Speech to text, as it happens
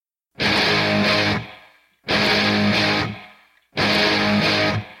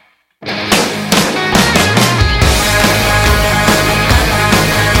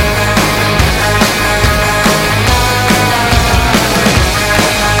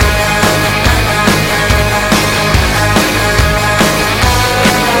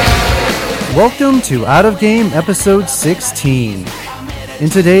Welcome to Out of Game episode 16. In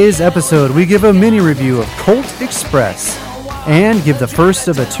today's episode, we give a mini review of Colt Express and give the first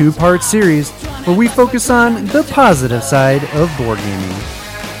of a two-part series where we focus on the positive side of board gaming.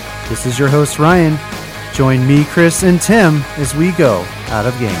 This is your host, Ryan. Join me, Chris, and Tim as we go Out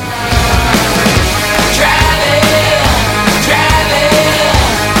of Game.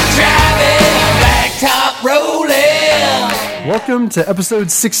 Welcome to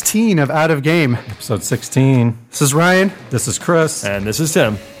episode 16 of Out of Game. Episode 16. This is Ryan. This is Chris. And this is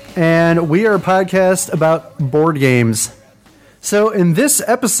Tim. And we are a podcast about board games. So in this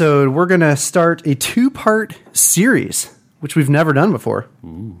episode, we're going to start a two-part series, which we've never done before.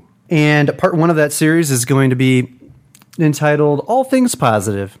 Ooh. And part one of that series is going to be entitled All Things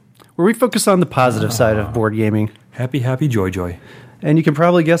Positive, where we focus on the positive side of board gaming. Happy, joy. And you can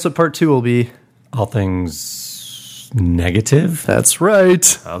probably guess what part two will be. All things negative? That's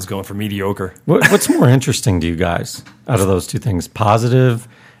right. I was going for mediocre. What's more interesting to you guys out of those two things? Positive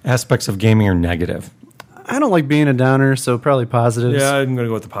aspects of gaming or negative? I don't like being a downer, so probably positives. Yeah, I'm going to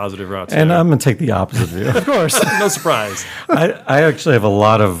go with the positive route. And I'm going to take the opposite view. Of course. No surprise. I actually have a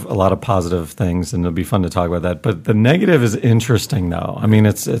lot of positive things, and it'll be fun to talk about that. But the negative is interesting, though. I mean,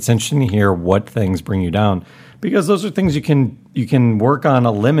 it's interesting to hear what things bring you down, because those are things you can work on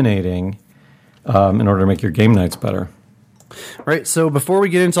eliminating in order to make your game nights better. Right, so before we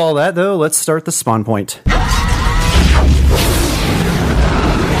get into all that, though, let's start the spawn point.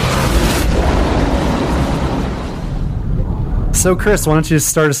 So, Chris, why don't you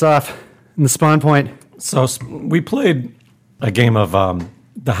start us off in the spawn point? So we played a game of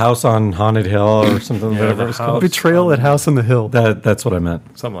the House on Haunted Hill or something, whatever it's called. Betrayal at House on the Hill. That's what I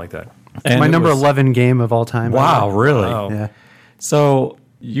meant. Something like that. It's my number 11 game of all time. Wow, really? Wow. Yeah. So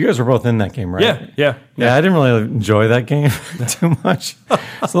you guys were both in that game, right? Yeah. I didn't really enjoy that game too much. I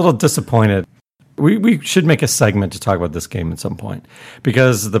was a little disappointed. We should make a segment to talk about this game at some point,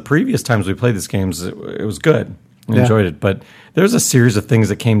 because the previous times we played these games, it was good. I enjoyed it. But there's a series of things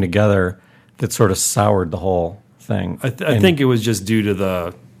that came together that sort of soured the whole thing. I think it was just due to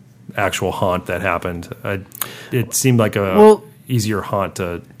the actual haunt that happened. It seemed like easier haunt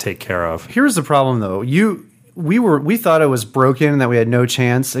to take care of. Here's the problem, though. We thought it was broken and that we had no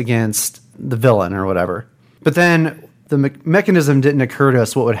chance against the villain or whatever. But then the mechanism didn't occur to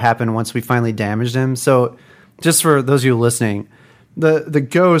us what would happen once we finally damaged him. So just for those of you listening, the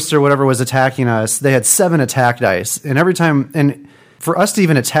ghost or whatever was attacking us, they had 7 attack dice. And every time, and for us to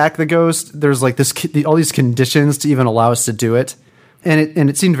even attack the ghost, there's like all these conditions to even allow us to do it. And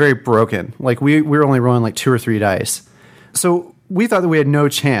it seemed very broken. Like we were only rolling like 2 or 3 dice. So we thought that we had no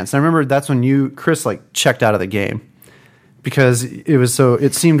chance. I remember that's when Chris, checked out of the game because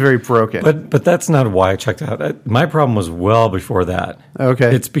it seemed very broken. But that's not why I checked out. My problem was well before that.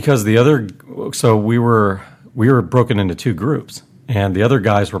 Okay. It's because we were broken into 2 groups, and the other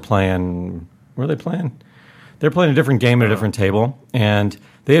guys were playing. Were they playing? They were playing a different game at a different table, and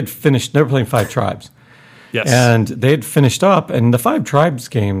they had finished. They were playing 5 tribes. Yes. And they had finished up, and the 5 tribes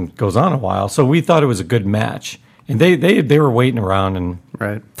game goes on a while, so we thought it was a good match. And they were waiting around, and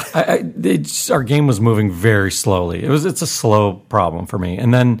right. Our game was moving very slowly. It's a slow problem for me.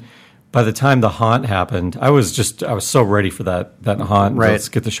 And then by the time the haunt happened, I was so ready for that haunt. Right. Let's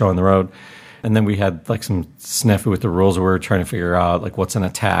get the show on the road. And then we had some snafu with the rules. We were trying to figure out what's an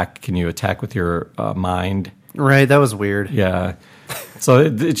attack. Can you attack with your mind? Right. That was weird. Yeah. So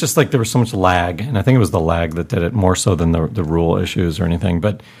it's just there was so much lag, and I think it was the lag that did it more so than the rule issues or anything.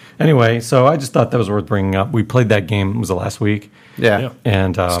 But anyway, so I just thought that was worth bringing up. We played that game. It was the last week. Yeah.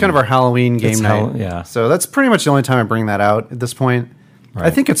 And it's kind of our Halloween game night. Yeah. So that's pretty much the only time I bring that out at this point. Right. I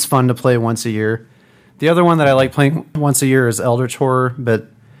think it's fun to play once a year. The other one that I like playing once a year is Eldritch Horror, but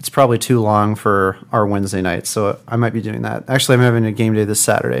it's probably too long for our Wednesday night, so I might be doing that. Actually, I'm having a game day this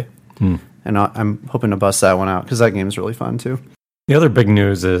Saturday, and I'm hoping to bust that one out because that game is really fun too. The other big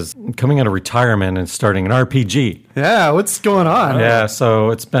news is coming out of retirement and starting an RPG. Yeah, what's going on? Yeah, so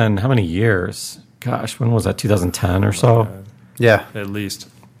it's been how many years? Gosh, when was that? 2010 or so? Yeah, at least.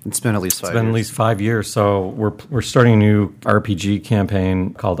 It's been at least 5 years. It's been at least 5 years. So we're starting a new RPG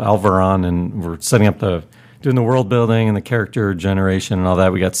campaign called Alvaron, and we're setting up doing the world building and the character generation and all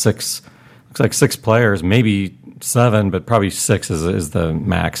that. We got 6 players, maybe 7, but probably 6 is the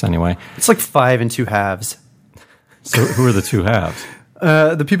max anyway. It's like 5 and 2 halves. So who are the 2 halves?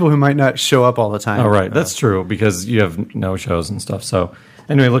 The people who might not show up all the time. Oh, right. That's true, because you have no-shows and stuff. So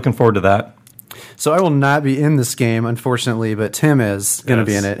anyway, looking forward to that. So I will not be in this game, unfortunately, but Tim is going to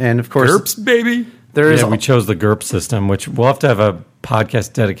be in it. And, of course... GURPS, baby! We chose the GURPS system, which we'll have to have a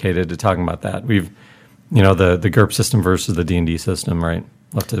podcast dedicated to talking about that. We've, the GURPS system versus the D&D system, right?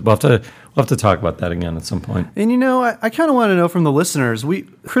 We'll have to talk about that again at some point. And I kind of want to know from the listeners.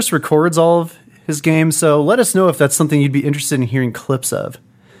 Chris records all of his games, so let us know if that's something you'd be interested in hearing clips of.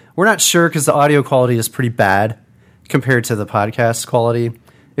 We're not sure because the audio quality is pretty bad compared to the podcast quality.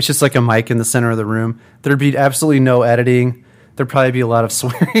 It's just like a mic in the center of the room. There'd be absolutely no editing. There'd probably be a lot of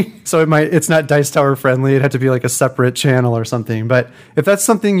swearing. So it's not Dice Tower friendly. It'd have to be like a separate channel or something. But if that's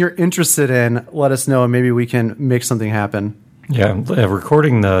something you're interested in, let us know and maybe we can make something happen. Yeah,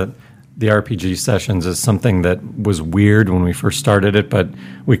 recording the RPG sessions is something that was weird when we first started it, but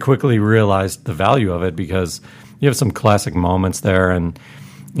we quickly realized the value of it because you have some classic moments there. And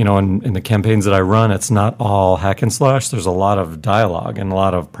in the campaigns that I run, it's not all hack and slash. There's a lot of dialogue and a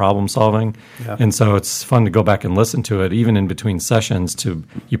lot of problem solving. Yeah. And so it's fun to go back and listen to it, even in between sessions,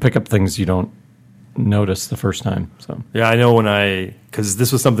 you pick up things you don't notice the first time. So yeah, I know because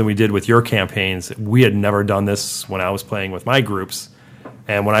this was something we did with your campaigns. We had never done this when I was playing with my groups.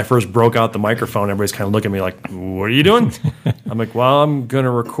 And when I first broke out the microphone, everybody's kind of looking at me like, what are you doing? I'm like, well, I'm going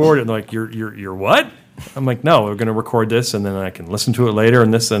to record it. And they're like, you're what? I'm like, no, we're going to record this, and then I can listen to it later.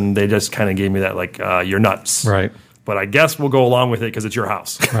 And they just kind of gave me that, like, you're nuts. Right. But I guess we'll go along with it because it's your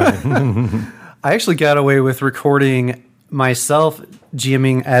house. Right. I actually got away with recording myself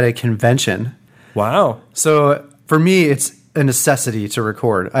GMing at a convention. Wow. So for me, it's a necessity to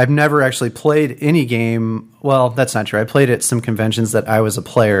record. I've never actually played any game. Well, that's not true. I played at some conventions that I was a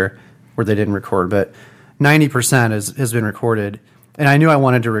player where they didn't record, but 90% has been recorded. And I knew I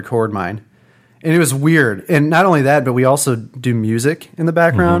wanted to record mine. And it was weird. And not only that, but we also do music in the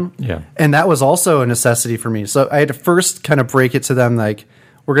background. Mm-hmm. Yeah. And that was also a necessity for me. So I had to first kind of break it to them, like,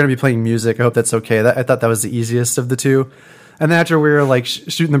 we're going to be playing music. I hope that's okay. I thought that was the easiest of the two. And then after we were like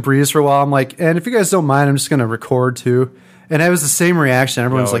shooting the breeze for a while, I'm like, and if you guys don't mind, I'm just going to record too. And it was the same reaction.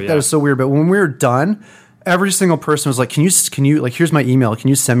 Everyone's that was so weird. But when we were done, every single person was like, can you like, here's my email. Can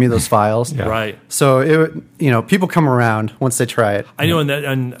you send me those files? Yeah. Right. So people come around once they try it. I know.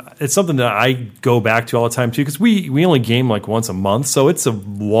 And it's something that I go back to all the time too, because we only game like once a month. So it's a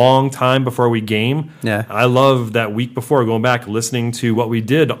long time before we game. Yeah. I love that week before going back, listening to what we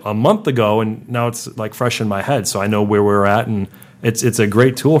did a month ago. And now it's like fresh in my head. So I know where we're at, and it's a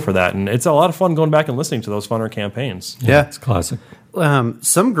great tool for that. And it's a lot of fun going back and listening to those funner campaigns. Yeah. It's classic.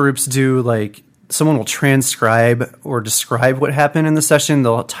 Some groups do like, someone will transcribe or describe what happened in the session.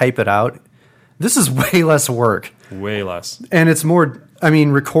 They'll type it out. This is way less work. Way less. And it's more,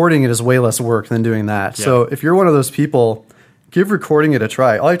 recording it is way less work than doing that. Yeah. So if you're one of those people, give recording it a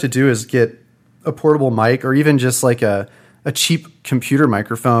try. All you have to do is get a portable mic or even just like a cheap computer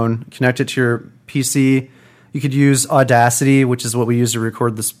microphone, connect it to your PC. You could use Audacity, which is what we use to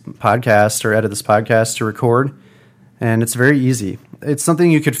record this podcast or edit this podcast to record. And it's very easy. It's something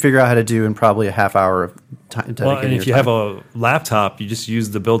you could figure out how to do in probably a half hour of time. Well, and if you have a laptop, you just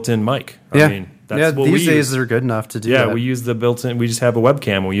use the built-in mic. That's what these days they're good enough to do that. Yeah, we use the built-in. We just have a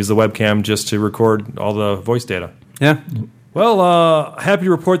webcam. We use the webcam just to record all the voice data. Yeah. Well, happy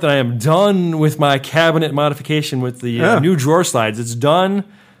to report that I am done with my cabinet modification with the new drawer slides. It's done.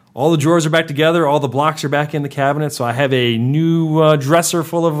 All the drawers are back together. All the blocks are back in the cabinet. So I have a new dresser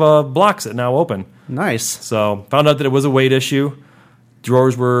full of blocks that now open. Nice. So found out that it was a weight issue.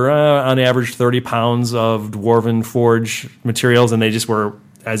 Drawers were on average 30 pounds of dwarven forge materials, and they just were,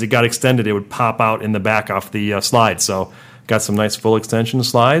 as it got extended, it would pop out in the back off the slides. So got some nice full extension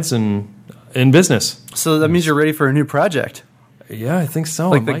slides and in business. So that means you're ready for a new project. Yeah, I think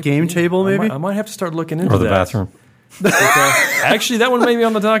so. Like the game table, maybe? I might have to start looking into that. Or the bathroom. But, actually, that one may be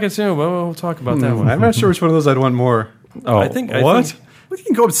on the docket too, but we'll talk about that one. I'm not sure which one of those I'd want more. Oh, I think We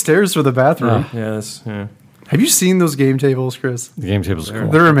can go upstairs for the bathroom. Yeah. Have you seen those game tables, Chris? The game tables are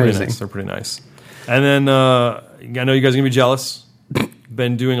cool. They're amazing. They're pretty nice. And then I know you guys are going to be jealous.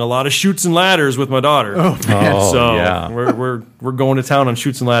 Been doing a lot of chutes and ladders with my daughter. Oh, man. So yeah. we're going to town on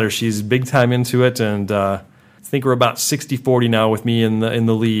chutes and ladders. She's big time into it, and I think we're about 60-40 now with me in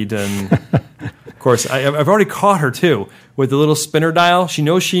the lead. And of course, I've already caught her too with the little spinner dial. She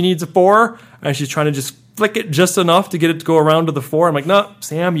knows she needs a 4, and she's trying to just flick it just enough to get it to go around to the 4. I'm like, no,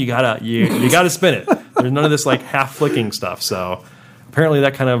 Sam, you gotta spin it. There's none of this like half flicking stuff. So apparently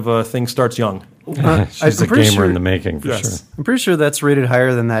that kind of thing starts young. She's a gamer in the making, for sure. I'm pretty sure that's rated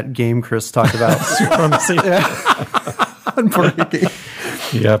higher than that game Chris talked about. Supremacy.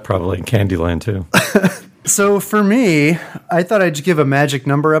 Yeah, probably in Candyland too. So for me, I thought I'd give a magic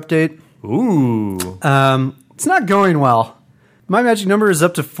number update. Ooh. It's not going well. My magic number is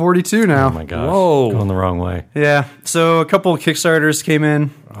up to 42 now. Oh my gosh. Whoa. Going the wrong way. Yeah. So a couple of Kickstarters came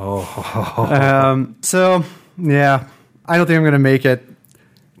in. So, yeah. I don't think I'm going to make it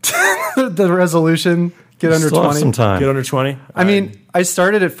the resolution Get under Still have 20. some time. Get under 20. I mean, I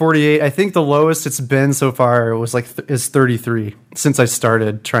started at 48. I think the lowest it's been so far was is 33 since I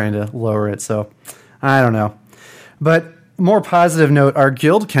started trying to lower it. So I don't know. But more positive note, our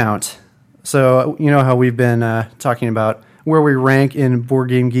guild count. So you know how we've been talking about where we rank in Board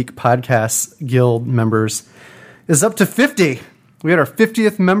Game Geek podcast guild members is up to 50. We had our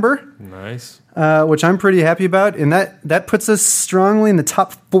 50th member. Nice. Which I'm pretty happy about. And that puts us strongly in the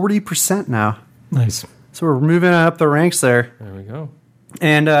top 40% now. Nice. So we're moving up the ranks there. There we go.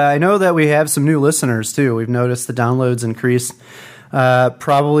 And I know that we have some new listeners, too. We've noticed the downloads increase.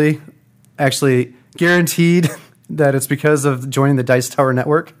 Probably, actually, guaranteed that it's because of joining the Dice Tower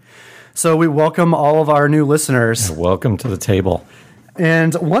Network. So we welcome all of our new listeners. Yeah, welcome to the table.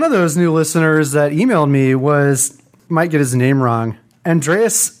 And one of those new listeners that emailed me was, might get his name wrong,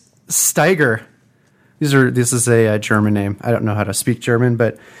 Andreas Steiger. This is a German name. I don't know how to speak German,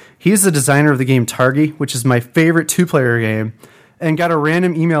 but he's the designer of the game Targi, which is my favorite two-player game, and got a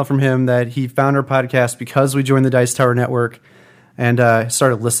random email from him that he found our podcast because we joined the Dice Tower Network and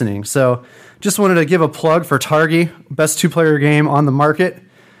started listening. So just wanted to give a plug for Targi, best two-player game on the market.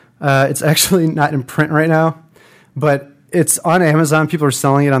 It's actually not in print right now, but it's on Amazon. People are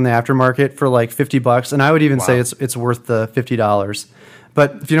selling it on the aftermarket for like $50, and I would even say it's worth the $50.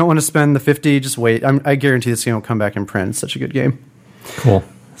 But if you don't want to spend the $50, just wait. I guarantee this game will come back in print. It's such a good game. Cool.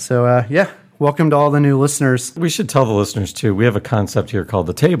 So, welcome to all the new listeners. We should tell the listeners, too, we have a concept here called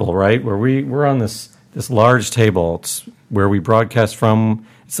the table, right? Where we're on this large table. It's where we broadcast from.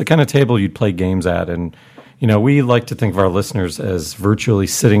 It's the kind of table you'd play games at. And, you know, we like to think of our listeners as virtually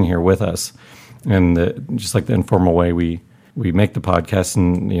sitting here with us. And just like the informal way we make the podcast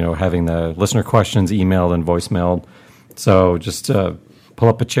and, you know, having the listener questions emailed and voicemailed. So just pull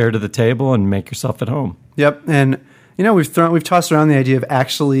up a chair to the table and make yourself at home. Yep. And, you know, we've tossed around the idea of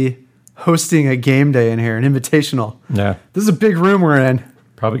actually hosting a game day in here, an invitational. Yeah. This is a big room we're in.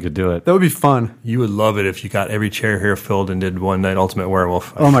 Probably could do it. That would be fun. You would love it if you got every chair here filled and did One Night Ultimate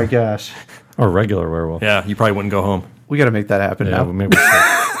Werewolf. Oh, my gosh. Or regular werewolf. Yeah, you probably wouldn't go home. We got to make that happen now. Maybe we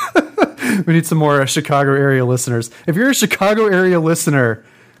should. We need some more Chicago area listeners. If you're a Chicago area listener,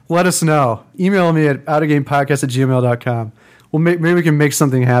 let us know. Email me at outofgamepodcast@gmail.com. Maybe we can make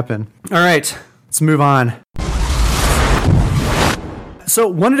something happen. All right, let's move on. So,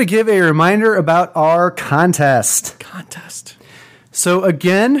 wanted to give a reminder about our contest. So,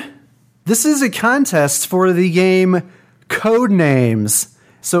 again, this is a contest for the game Codenames.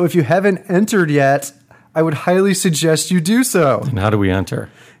 So, if you haven't entered yet, I would highly suggest you do so. And how do we enter?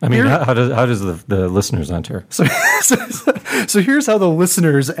 I mean, how does the listeners enter? So here's how the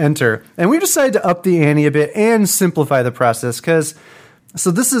listeners enter, and we decided to up the ante a bit and simplify the process because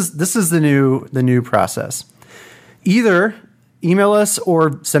this is the new process. Either email us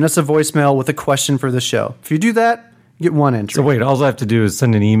or send us a voicemail with a question for the show. If you do that, you get one entry. So wait, all I have to do is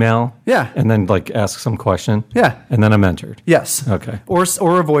send an email, yeah, and then like ask some question, yeah, and then I'm entered. Yes, okay, or a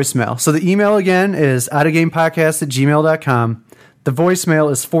voicemail. So the email again is outofgamepodcast@gmail.com. The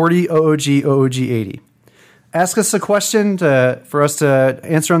voicemail is 40 OOG OOG 80. Ask us a question for us to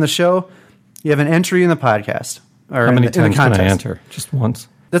answer on the show. You have an entry in the podcast. Or how many in the times contest. can I enter? Just once?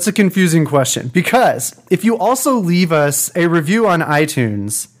 That's a confusing question because if you also leave us a review on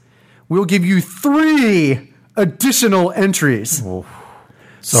iTunes, we'll give you 3 additional entries. Oh.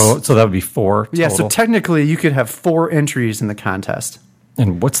 So that would be 4 total? Yeah, so technically you could have 4 entries in the contest.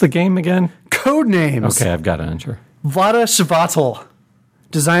 And what's the game again? Codenames. Okay, I've got to enter. Vlada Shvatel,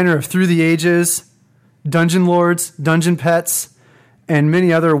 designer of Through the Ages, Dungeon Lords, Dungeon Pets, and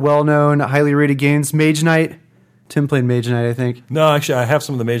many other well-known, highly rated games. Mage Knight. Tim played Mage Knight, I think. No, actually, I have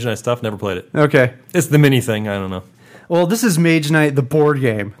some of the Mage Knight stuff. Never played it. Okay. It's the mini thing. I don't know. Well, this is Mage Knight, the board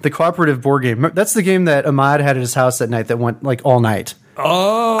game, the cooperative board game. That's the game that Ahmad had at his house at night that went like all night.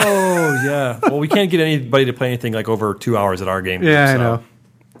 Oh, yeah. Well, we can't get anybody to play anything like over 2 hours at our game. Yeah, so. I know.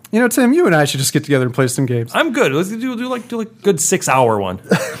 You know, Tim, you and I should just get together and play some games. I'm good. Let's do like good 6-hour one.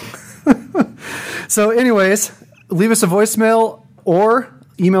 So, anyways, leave us a voicemail or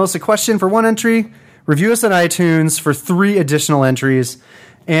email us a question for 1 entry. Review us on iTunes for 3 additional entries,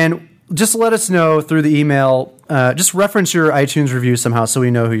 and just let us know through the email. Just reference your iTunes review somehow so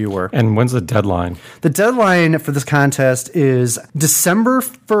we know who you were. And when's the deadline? The deadline for this contest is December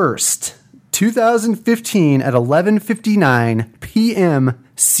 1st, 2015 at 11:59 p.m.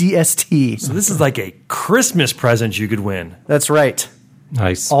 CST. So this is like a Christmas present you could win. That's right.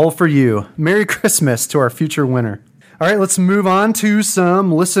 Nice. All for you. Merry Christmas to our future winner. All right, let's move on to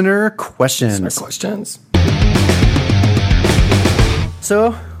some listener questions.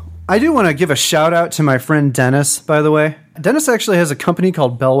 So, I do want to give a shout out to my friend Dennis, by the way. Dennis actually has a company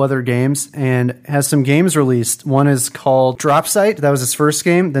called Bellwether Games and has some games released. One is called Drop Sight. That was his first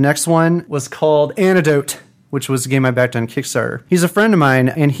game. The next one was called Antidote, which was a game I backed on Kickstarter. He's a friend of mine,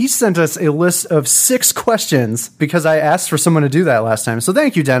 and he sent us a list of 6 questions because I asked for someone to do that last time. So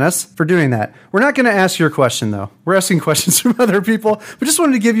thank you, Dennis, for doing that. We're not going to ask your question, though. We're asking questions from other people. We just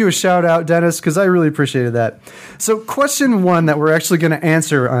wanted to give you a shout out, Dennis, because I really appreciated that. So question 1 that we're actually going to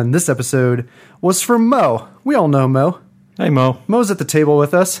answer on this episode was from Mo. We all know Mo. Hey, Mo. Mo's at the table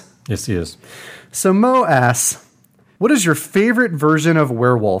with us. Yes, he is. So Mo asks, what is your favorite version of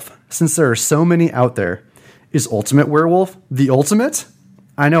Werewolf, since there are so many out there? Is Ultimate Werewolf the ultimate?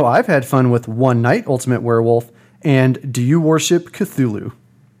 I know I've had fun with One Night Ultimate Werewolf, and do you worship Cthulhu?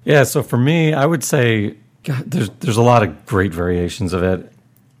 Yeah, so for me, I would say God, there's a lot of great variations of it.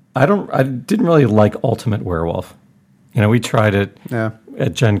 I didn't really like Ultimate Werewolf. We tried it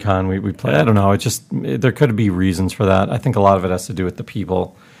at Gen Con. We played. I don't know. There could be reasons for that. I think a lot of it has to do with the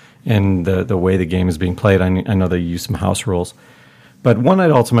people and the way the game is being played. I know they use some house rules. But One Night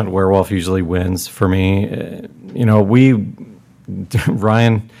Ultimate Werewolf usually wins for me.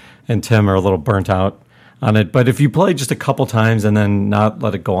 Ryan and Tim are a little burnt out on it. But if you play just a couple times and then not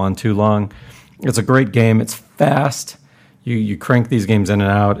let it go on too long, it's a great game. It's fast. You crank these games in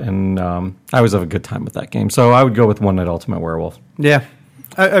and out, and I always have a good time with that game. So I would go with One Night Ultimate Werewolf. Yeah,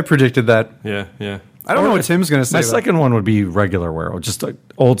 I predicted that. Yeah. I don't know what Tim's going to say. My second one would be regular werewolf, just an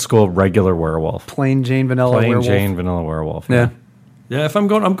old school regular werewolf. Plain Jane Vanilla Werewolf. Plain Jane Vanilla Werewolf. Yeah. Yeah, if I'm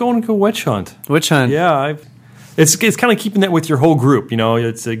going to go Witch Hunt. Witch Hunt. Yeah, it's kind of keeping that with your whole group.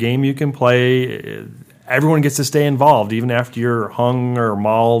 It's a game you can play. Everyone gets to stay involved, even after you're hung or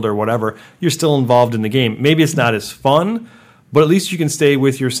mauled or whatever. You're still involved in the game. Maybe it's not as fun, but at least you can stay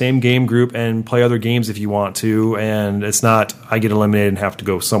with your same game group and play other games if you want to. And it's not I get eliminated and have to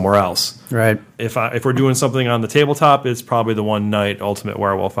go somewhere else. Right. If we're doing something on the tabletop, it's probably the One Night Ultimate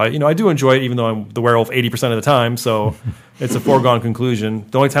Werewolf. I do enjoy it, even though I'm the werewolf 80% of the time. So it's a foregone conclusion.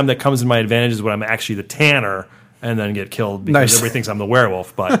 The only time that comes in my advantage is when I'm actually the tanner and then get killed because everybody thinks I'm the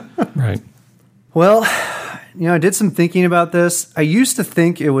werewolf. But Right. Well, I did some thinking about this. I used to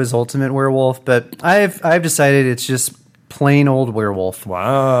think it was Ultimate Werewolf, but I've decided it's just plain old werewolf.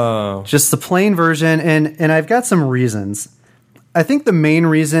 Wow. Just the plain version, and I've got some reasons. I think the main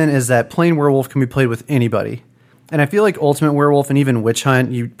reason is that plain werewolf can be played with anybody. And I feel like Ultimate Werewolf and even Witch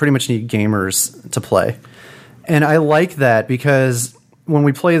Hunt, you pretty much need gamers to play. And I like that because when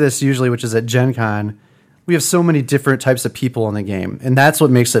we play this usually, which is at Gen Con, we have so many different types of people in the game. And that's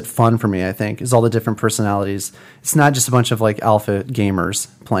what makes it fun for me, I think, is all the different personalities. It's not just a bunch of alpha gamers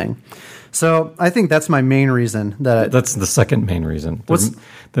playing. So I think that's my main reason. That's the second main reason.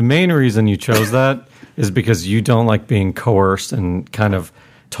 The main reason you chose that is because you don't like being coerced and kind of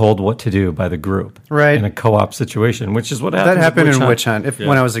told what to do by the group, right? In a co-op situation, which is what happened. That happened in Witch Hunt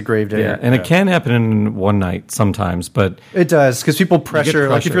when I was a Gravedigger. Yeah, and it can happen in One Night sometimes, but it does because people pressure.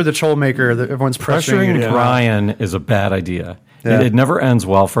 Like if you're the troll maker, everyone's pressuring Ryan is a bad idea. Yeah. It never ends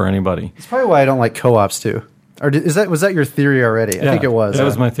well for anybody. It's probably why I don't like co-ops too. Or was that your theory already? I think it was. That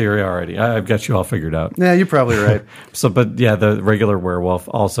was my theory already. I've got you all figured out. Yeah, you're probably right. The regular werewolf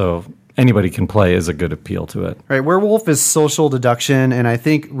also anybody can play is a good appeal to it. Right, werewolf is social deduction, and I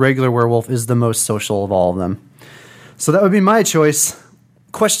think regular werewolf is the most social of all of them. So that would be my choice.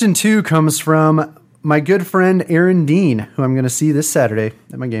 Question 2 comes from my good friend Aaron Dean, who I'm going to see this Saturday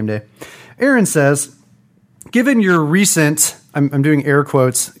at my game day. Aaron says, given your recent, I'm doing air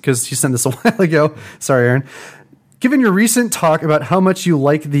quotes because you sent this a while ago. Sorry, Aaron. Given your recent talk about how much you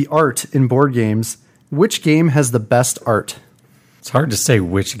like the art in board games, which game has the best art? It's hard to say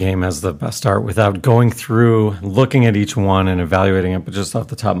which game has the best art without going through, looking at each one and evaluating it, but just off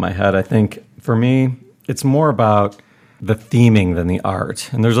the top of my head, I think for me, it's more about the theming than the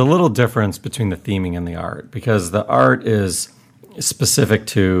art. And there's a little difference between the theming and the art because the art is specific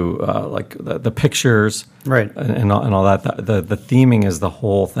to the pictures, right, and all that. The theming is the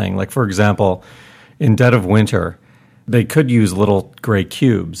whole thing. Like, for example, in Dead of Winter, they could use little gray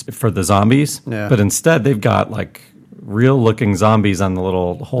cubes for the zombies, but instead they've got real-looking zombies on the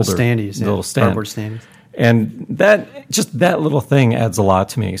little holder, standees, the little stand. Cardboard standees. And that little thing adds a lot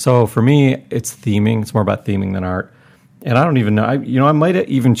to me. So for me, it's theming. It's more about theming than art. And I don't even know. I might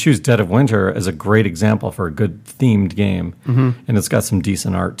even choose Dead of Winter as a great example for a good themed game. Mm-hmm. And it's got some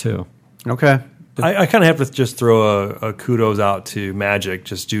decent art too. Okay. I kind of have to just throw a kudos out to Magic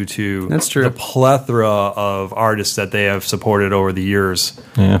just due to the plethora of artists that they have supported over the years.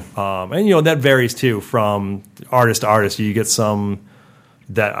 Yeah. And that varies too from artist to artist. You get some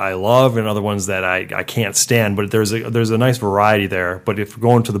that I love and other ones that I can't stand, but there's a nice variety there. But if we're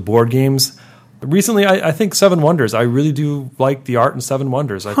going to the board games, Recently, I think Seven Wonders. I really do like the art in Seven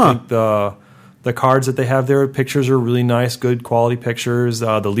Wonders. I think the cards that they have there, pictures are really nice, good quality pictures.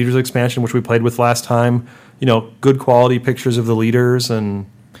 The Leaders expansion, which we played with last time, good quality pictures of the leaders, and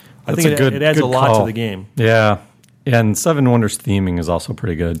I think it adds a lot to the game. Yeah, and Seven Wonders theming is also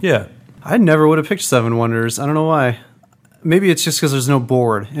pretty good. Yeah. I never would have picked Seven Wonders. I don't know why. Maybe it's just because there's no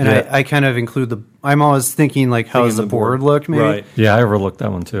board, and I kind of include I'm always thinking like, how does the board look? Maybe. Right. Yeah, I overlooked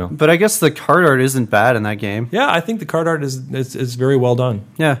that one too. But I guess the card art isn't bad in that game. Yeah, I think the card art is very well done.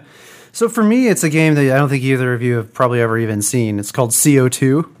 Yeah. So for me, it's a game that I don't think either of you have probably ever even seen. It's called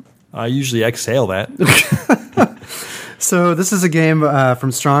CO2. I usually exhale that. So this is a game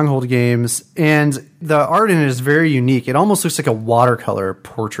from Stronghold Games, and the art in it is very unique. It almost looks like a watercolor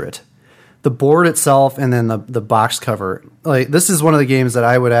portrait. The board itself and then the box cover. Like, this is one of the games that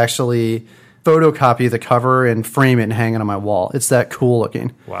I would actually photocopy the cover and frame it and hang it on my wall. It's that cool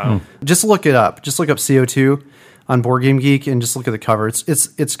looking. Wow. Just look it up. Just look up CO2 on Board Game Geek and just look at the cover.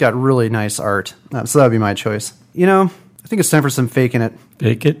 It's got really nice art. So that would be my choice. I think it's time for some faking it.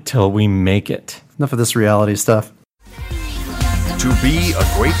 Fake it till we make it. Enough of this reality stuff. To be a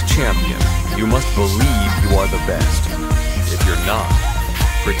great champion, you must believe you are the best. If you're not,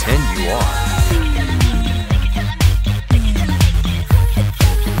 pretend you are.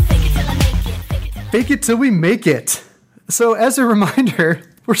 Fake it till we make it. So as a reminder,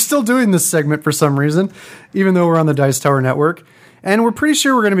 we're still doing this segment for some reason, even though we're on the Dice Tower Network. And we're pretty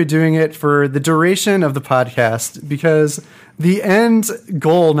sure we're going to be doing it for the duration of the podcast, because the end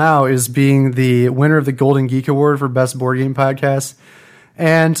goal now is being the winner of the Golden Geek Award for Best Board Game Podcast.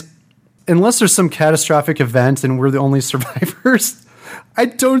 And unless there's some catastrophic event and we're the only survivors, I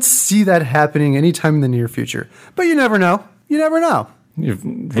don't see that happening anytime in the near future. But you never know. You never know. You have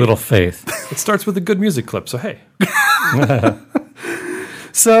little faith. It starts with a good music clip, so hey.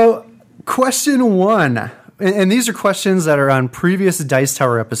 So, question 1. And these are questions that are on previous Dice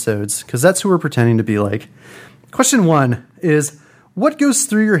Tower episodes, because that's who we're pretending to be like. Question 1 is, what goes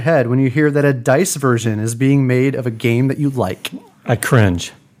through your head when you hear that a dice version is being made of a game that you like? I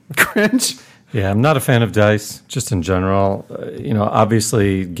cringe. Cringe? Yeah, I'm not a fan of dice, just in general.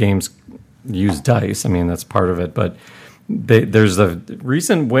 Obviously games use dice. I mean, that's part of it. But there's a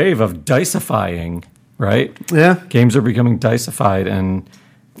recent wave of dicifying, right? Yeah. Games are becoming dicified. And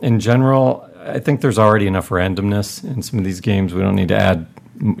in general, I think there's already enough randomness in some of these games. We don't need to add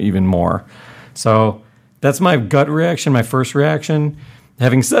even more. So that's my gut reaction, my first reaction.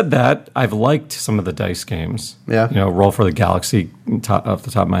 Having said that, I've liked some of the dice games. Yeah. Roll for the Galaxy off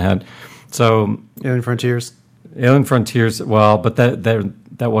the top of my head. So Alien Frontiers. Alien Frontiers, well, but that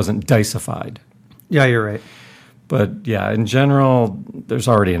wasn't dicified. Yeah, you're right. But yeah, in general, there's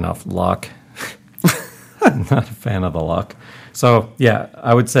already enough luck. I'm not a fan of the luck. So yeah,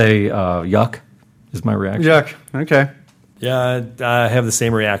 I would say yuck is my reaction. Yuck. Okay. Yeah, I have the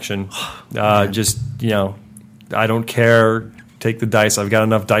same reaction. I don't care. Take the dice. I've got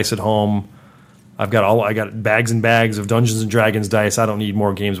enough dice at home. I got bags and bags of Dungeons and Dragons dice. I don't need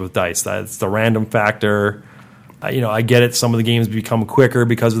more games with dice. That's the random factor. I get it. Some of the games become quicker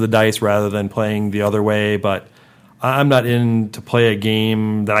because of the dice rather than playing the other way, but I'm not in to play a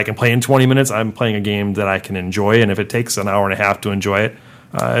game that I can play in 20 minutes. I'm playing a game that I can enjoy, and if it takes an hour and a half to enjoy it,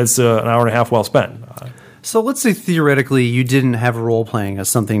 it's an hour and a half well spent. So let's say theoretically you didn't have role-playing as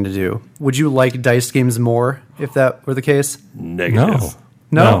something to do. Would you like dice games more if that were the case? Negative.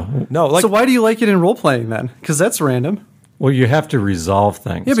 No. Like, so why do you like it in role-playing then? Because that's random. Well, you have to resolve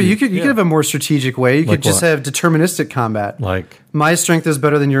things. Yeah, but you could have a more strategic way. You could just have deterministic combat. Like, my strength is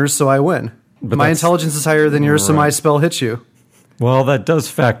better than yours, so I win. But my intelligence is higher than yours, so my spell hits you. Well, that does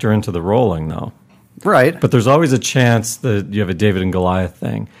factor into the rolling, though. Right. But there's always a chance that you have a David and Goliath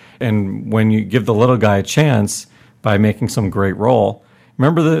thing. And when you give the little guy a chance by making some great roll,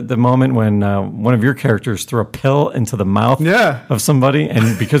 remember the moment when one of your characters threw a pill into the mouth of somebody,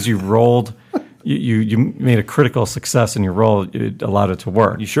 and because you rolled, you made a critical success in your roll, it allowed it to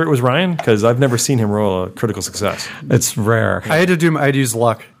work. You sure it was Ryan? Because I've never seen him roll a critical success. It's rare. I had to use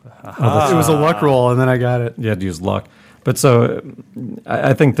luck. It was a luck roll, and then I got it. You had to use luck. But so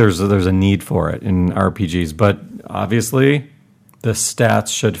I think there's a need for it in RPGs. But obviously, the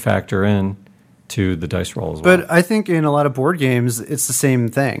stats should factor in to the dice roll as well. But I think in a lot of board games, it's the same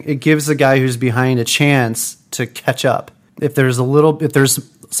thing. It gives the guy who's behind a chance to catch up. If there's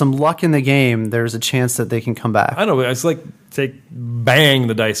some luck in the game, there's a chance that they can come back. I know. It's like bang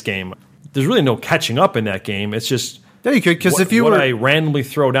the dice game. There's really no catching up in that game. It's just yeah, you could because if you what I randomly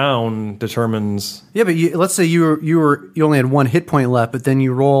throw down determines. Yeah, but let's say you only had one hit point left, but then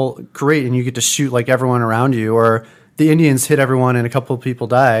you roll great and you get to shoot like everyone around you, or the Indians hit everyone and a couple of people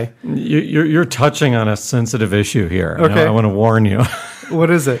die. You're touching on a sensitive issue here. Okay. I want to warn you.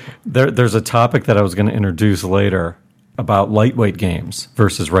 What is it? There's a topic that I was going to introduce later about lightweight games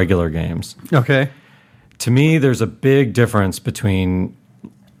versus regular games. Okay. To me, there's a big difference between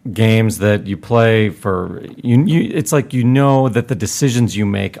games that you play for it's like that the decisions you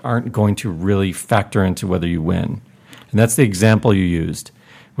make aren't going to really factor into whether you win. And that's the example you used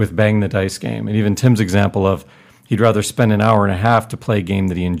with Bang the Dice game. And even Tim's example of he'd rather spend an hour and a half to play a game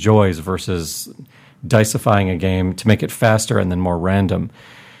that he enjoys versus dicifying a game to make it faster and then more random.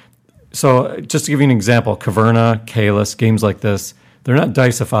 So just to give you an example, Caverna, Kalis, games like this, they're not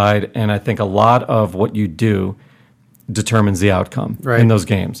dicified, and I think a lot of what you do determines the outcome in those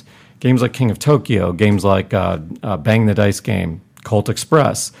games. Games like King of Tokyo, games like Bang the Dice game, Colt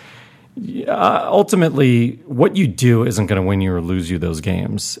Express. Ultimately, what you do isn't going to win you or lose you those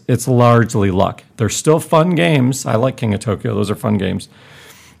games. It's largely luck. They're still fun games. I like King of Tokyo. Those are fun games.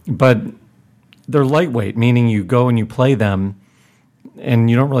 But they're lightweight, meaning you go and you play them, and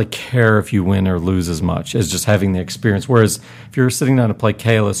you don't really care if you win or lose as much as just having the experience. Whereas if you're sitting down to play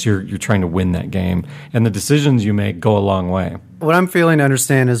Kalis, you're trying to win that game, and the decisions you make go a long way. What I'm failing to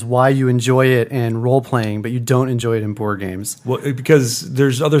understand is why you enjoy it in role-playing, but you don't enjoy it in board games. Well, because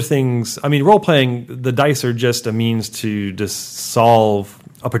there's other things. I mean, role-playing, the dice are just a means to just solve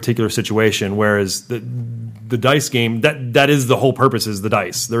a particular situation, whereas the dice game, that is the whole purpose, is the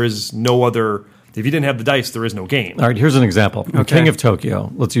dice. There is no other... If you didn't have the dice, there is no game. All right, here's an example. Okay. King of Tokyo,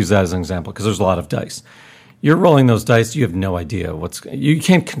 let's use that as an example because there's a lot of dice. You're rolling those dice, you have no idea you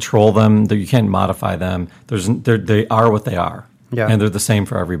can't control them, you can't modify them. They are what they are. Yeah. And they're the same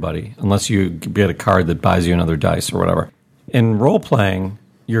for everybody unless you get a card that buys you another dice or whatever. In role-playing,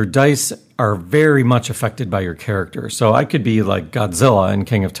 your dice are very much affected by your character. So I could be like Godzilla in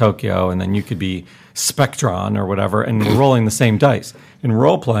King of Tokyo, and then you could be Spectron or whatever, and we're rolling the same dice. In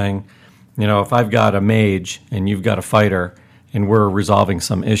role-playing, if I've got a mage and you've got a fighter and we're resolving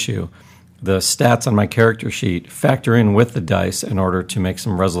some issue, the stats on my character sheet factor in with the dice in order to make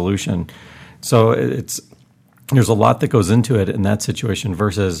some resolution. So there's a lot that goes into it in that situation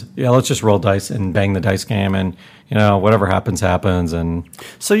versus, let's just roll dice and bang the dice game and, whatever happens, happens. And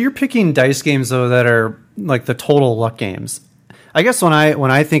so you're picking dice games, though, that are like the total luck games. I guess when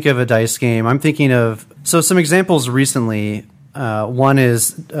I think of a dice game, I'm thinking of... So some examples recently... one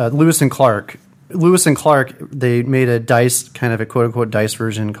is Lewis and Clark. Lewis and Clark, they made a dice, kind of a quote-unquote dice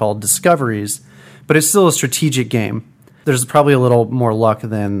version called Discoveries, but it's still a strategic game. There's probably a little more luck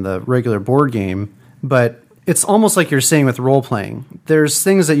than the regular board game, but it's almost like you're saying with role-playing. There's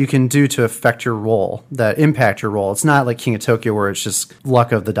things that you can do to affect your roll, that impact your roll. It's not like King of Tokyo where it's just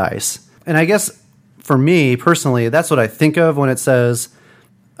luck of the dice. And I guess for me, personally, that's what I think of when it says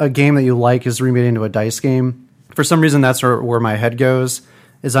a game that you like is remade into a dice game. For some reason, that's where my head goes,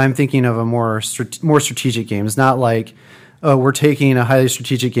 is I'm thinking of a more strategic game. It's not like, we're taking a highly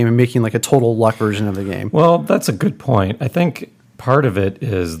strategic game and making like a total luck version of the game. Well, that's a good point. I think part of it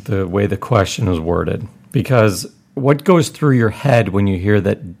is the way the question is worded, because what goes through your head when you hear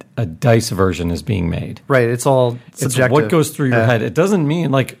that a dice version is being made? Right, it's all subjective. It's what goes through your head. It doesn't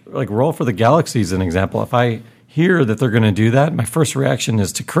mean, like Roll for the Galaxy is an example. If I hear that they're going to do that, my first reaction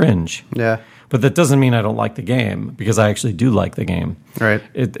is to cringe. Yeah. But that doesn't mean I don't like the game, because I actually do like the game. Right.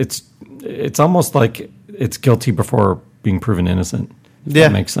 It's almost like it's guilty before being proven innocent. If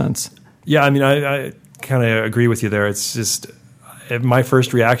that makes sense. Yeah, I mean, I kind of agree with you there. It's just my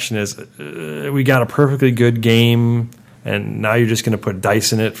first reaction is we got a perfectly good game, and now you're just going to put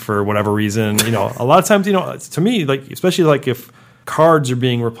dice in it for whatever reason. A lot of times, to me, like especially like if cards are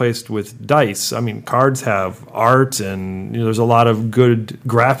being replaced with dice. I mean, cards have art, and there's a lot of good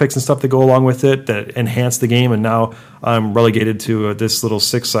graphics and stuff that go along with it that enhance the game. And now I'm relegated to this little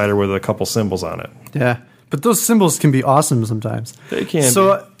 6-sider with a couple symbols on it. Yeah, but those symbols can be awesome sometimes. They can.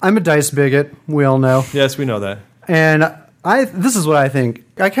 So I'm a dice bigot. We all know. Yes, we know that. And this is what I think.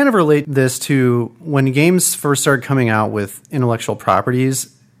 I kind of relate this to when games first started coming out with intellectual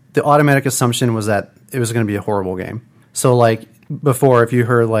properties. The automatic assumption was that it was going to be a horrible game. So like. Before, if you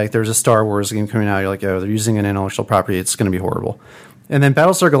heard like there's a Star Wars game coming out, you're like, oh, they're using an intellectual property, it's going to be horrible. And then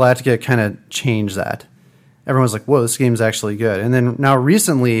Battlestar Galactica kind of changed that. Everyone's like, whoa, this game's actually good. And then now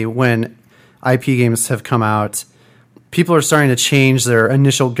recently, when IP games have come out, people are starting to change their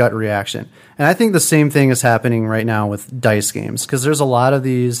initial gut reaction. And I think the same thing is happening right now with dice games, because there's a lot of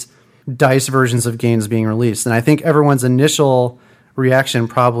these dice versions of games being released. And I think everyone's initial reaction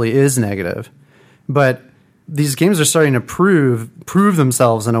probably is negative. But these games are starting to prove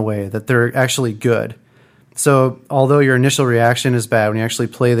themselves in a way that they're actually good. So although your initial reaction is bad, when you actually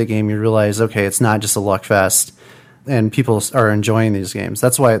play the game, you realize, okay, it's not just a luck fest. and people are enjoying these games.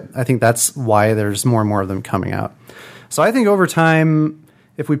 That's why there's more and more of them coming out. So I think over time,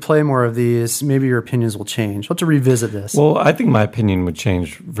 if we play more of these, maybe your opinions will change. We'll have to revisit this. Well, I think my opinion would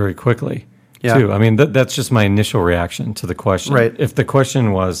change very quickly, Yeah. too. I mean, that's just my initial reaction to the question. Right. If the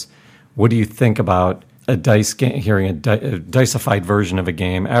question was, what do you think about a dice game, hearing a dicified version of a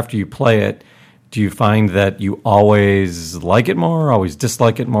game after you play it, do you find that you always like it more, always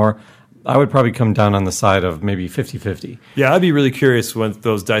dislike it more? I would probably come down on the side of maybe 50-50. Yeah, I'd be really curious when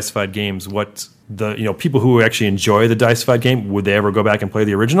those dicified games, what the people who actually enjoy the dicified game, would they ever go back and play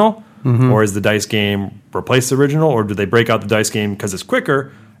the original? Or is the dice game replace the original? Or do they break out the dice game because it's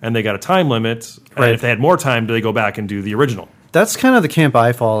quicker and they got a time limit? Right. And if they had more time, do they go back and do the original? That's kind of the camp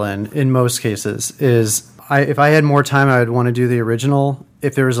I fall in most cases, is if I had more time, I would want to do the original.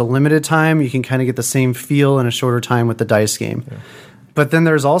 If there was a limited time, you can kind of get the same feel in a shorter time with the dice game. Yeah. But then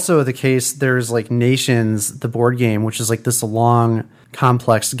there's also the case, there's like Nations, the board game, which is like this long,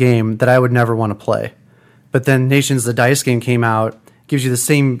 complex game that I would never want to play. But then Nations, the dice game, came out, gives you the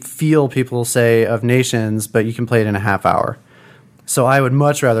same feel, people say, of Nations, but you can play it in a half hour. So I would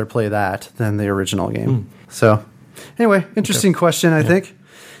much rather play that than the original game. So anyway, interesting question, I think.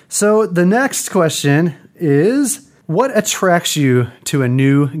 So the next question is, what attracts you to a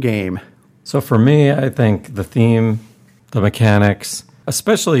new game? So for me, I think the theme, the mechanics,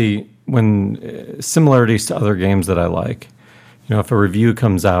 especially when similarities to other games that I like. You know, if a review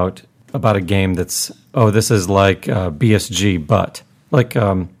comes out about a game that's, this is like BSG, but like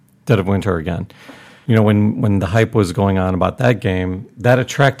Dead of Winter again. You know, when the hype was going on about that game, that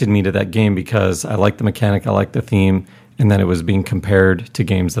attracted me to that game because I like the mechanic, I like the theme, and then it was being compared to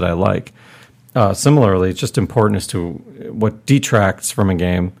games that I like. Similarly, it's just important as to what detracts from a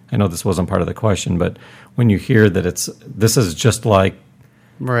game. I know this wasn't part of the question, but when you hear that this is just like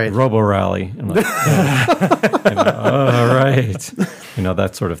Robo Rally, I'm like, all right,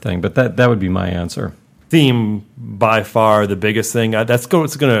 that sort of thing. But that would be my answer. Theme, by far the biggest thing. That's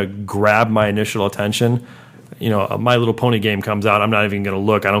what's going to grab my initial attention. My Little Pony game comes out, I'm not even going to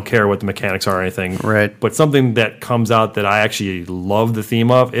look. I don't care what the mechanics are or anything. Right. But something that comes out that I actually love the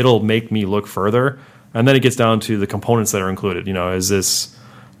theme of, it'll make me look further. And then it gets down to the components that are included. Is this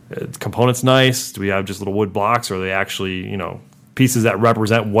components nice? Do we have just little wood blocks? Or are they actually, pieces that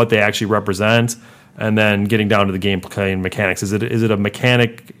represent what they actually represent? And then getting down to the gameplay and mechanics. Is it a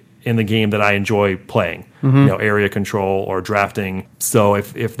mechanic in the game that I enjoy playing? Area control or drafting. So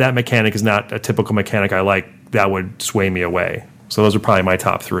if that mechanic is not a typical mechanic I like, that would sway me away. So those are probably my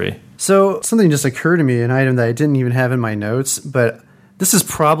top three. So something just occurred to me, an item that I didn't even have in my notes, but this is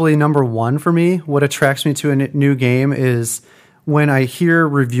probably number one for me. What attracts me to a new game is when I hear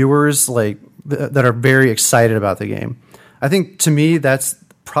reviewers that are very excited about the game. I think to me that's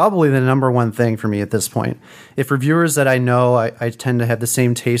probably the number one thing for me at this point. If reviewers that I know, I tend to have the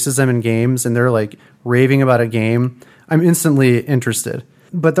same taste as them in games, and they're like raving about a game, I'm instantly interested.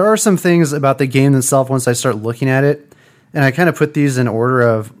 But there are some things about the game itself once I start looking at it, and I kind of put these in order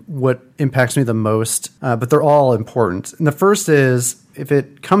of what impacts me the most, but they're all important. And the first is, if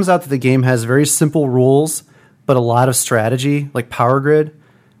it comes out that the game has very simple rules, but a lot of strategy, like Power Grid.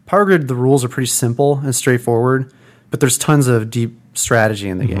 Power Grid, the rules are pretty simple and straightforward, but there's tons of deep strategy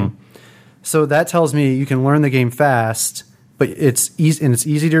in the game. So that tells me you can learn the game fast, but it's easy, and it's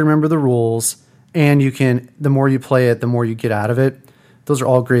easy to remember the rules, and the more you play it, the more you get out of it. Those are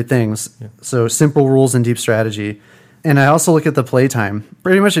all great things. Yeah. So simple rules and deep strategy. And I also look at the playtime.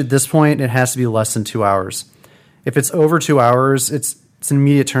 Pretty much at this point, it has to be less than 2 hours. If it's over 2 hours, it's an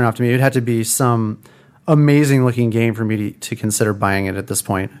immediate turn off to me. It'd have to be some amazing looking game for me to consider buying it at this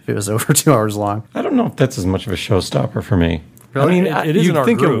point if it was over 2 hours long. I don't know if that's as much of a showstopper for me. Really? I mean, it is in our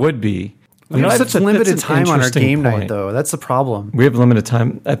think group. It would be. We have such limited time on our game point. night, though. That's the problem. We have limited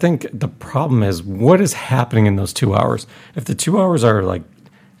time. I think the problem is what is happening in those 2 hours. If the 2 hours are like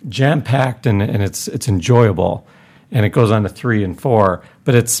jam-packed and it's enjoyable, and it goes on to 3 and 4,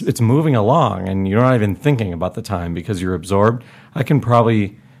 but it's moving along, and you're not even thinking about the time because you're absorbed, I can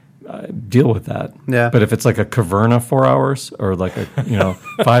probably deal with that. Yeah. But if it's like a Caverna 4 hours or like a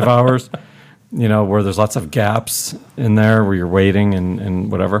 5 hours, where there's lots of gaps in there where you're waiting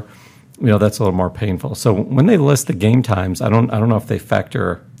and whatever, that's a little more painful. So when they list the game times, I don't know if they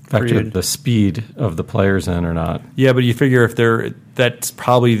factor the speed of the players in or not. Yeah, but you figure that's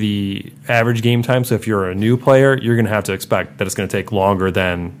probably the average game time. So if you're a new player, you're going to have to expect that it's going to take longer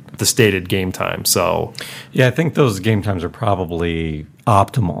than the stated game time. So yeah, I think those game times are probably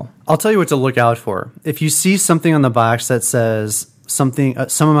optimal. I'll tell you what to look out for. If you see something on the box that says some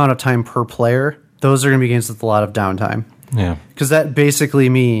amount of time per player, those are going to be games with a lot of downtime. Yeah. Because that basically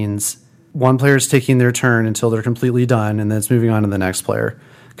means one player is taking their turn until they're completely done, and then it's moving on to the next player.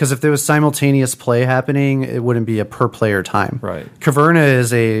 Because if there was simultaneous play happening, it wouldn't be a per player time. Right. Caverna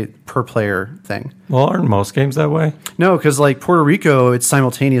is a per player thing. Well, aren't most games that way? No, because like Puerto Rico, it's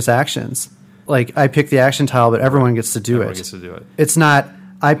simultaneous actions. Like I pick the action tile, but everyone gets to do Everyone it. gets to do it. It's not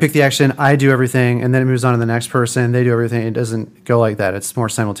I pick the action, I do everything, and then it moves on to the next person. They do everything. It doesn't go like that. It's more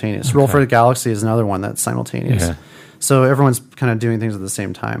simultaneous. Okay. Roll for the Galaxy is another one that's simultaneous. Yeah. So everyone's kind of doing things at the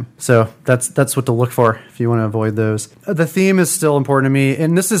same time. So that's what to look for if you want to avoid those. The theme is still important to me,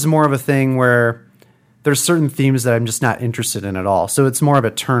 and this is more of a thing where there's certain themes that I'm just not interested in at all. So it's more of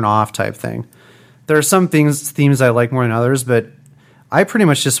a turn off type thing. There are some themes I like more than others, but I pretty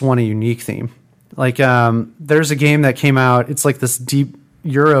much just want a unique theme. Like there's a game that came out. It's like this deep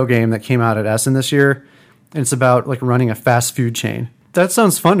Euro game that came out at Essen this year, and it's about like running a fast food chain. That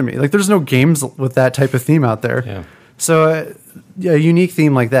sounds fun to me. Like there's no games with that type of theme out there. Yeah. So a unique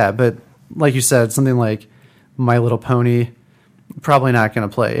theme like that, but like you said, something like My Little Pony, probably not going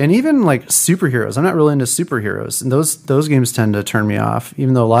to play. And even like superheroes, I'm not really into superheroes, and those games tend to turn me off,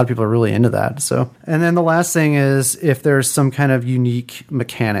 even though a lot of people are really into that. So, and then the last thing is if there's some kind of unique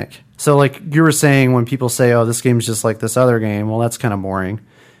mechanic. So like you were saying, when people say, "Oh, this game's just like this other game," well, that's kind of boring.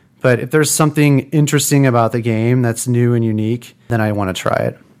 But if there's something interesting about the game that's new and unique, then I want to try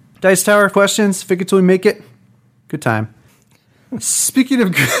it. Dice Tower questions, fake it till we make it. Good time. Speaking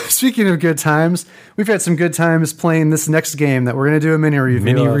of good times, we've had some good times playing this next game that we're going to do a mini review.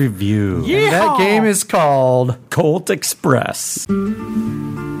 Mini of. review. Yeah. And that game is called Colt Express.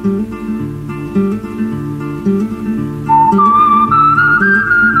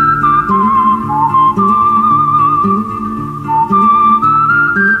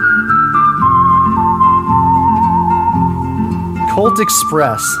 Colt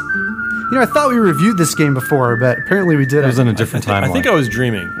Express. You know, I thought we reviewed this game before, but apparently we didn't. It was in a different timeline. I think I was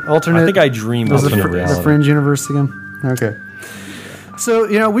dreaming. Alternate. I think I dreamed. Was alternate the reality. Fringe universe again? Okay. So,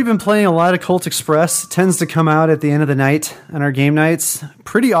 you know, we've been playing a lot of Colt Express. It tends to come out at the end of the night on our game nights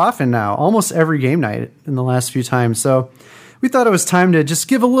pretty often now, almost every game night in the last few times. So we thought it was time to just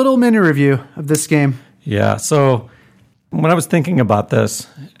give a little mini review of this game. Yeah, so when I was thinking about this,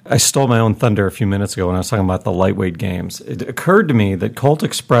 I stole my own thunder a few minutes ago when I was talking about the lightweight games. It occurred to me that Colt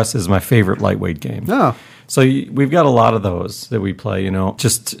Express is my favorite lightweight game. Oh. So we've got a lot of those that we play, you know,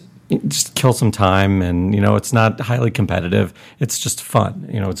 just kill some time, and, you know, it's not highly competitive. It's just fun.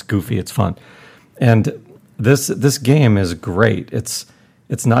 You know, it's goofy, it's fun. And this game is great. It's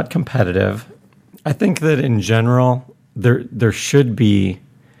not competitive. I think that in general there should be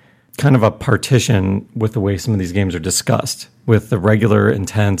kind of a partition with the way some of these games are discussed, with the regular,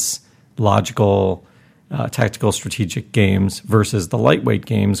 intense, logical, tactical, strategic games versus the lightweight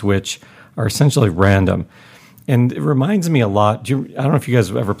games, which are essentially random. And it reminds me a lot. I don't know if you guys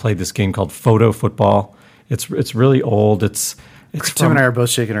have ever played this game called Photo Football. It's really old. It's Tim and I are both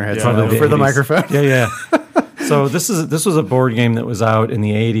shaking our heads Yeah, for the 80s. microphone. Yeah. So this was a board game that was out in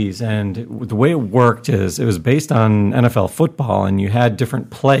the 80s, and the way it worked is it was based on NFL football, and you had different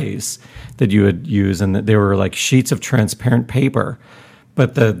plays that you would use, and they were like sheets of transparent paper,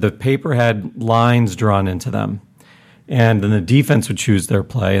 but the paper had lines drawn into them, and then the defense would choose their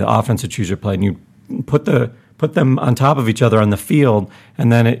play, the offense would choose their play, and you put them on top of each other on the field,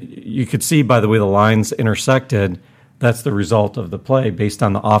 and then you could see by the way the lines intersected, that's the result of the play based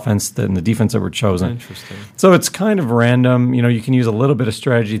on the offense and the defense that were chosen. Interesting. So it's kind of random. You know, you can use a little bit of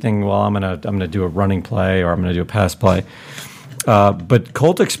strategy thinking, well, I'm gonna do a running play or I'm gonna do a pass play. But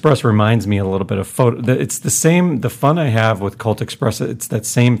Colt Express reminds me a little bit of photo. It's the same. The fun I have with Colt Express, it's that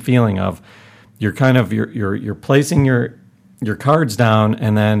same feeling of you're placing your cards down,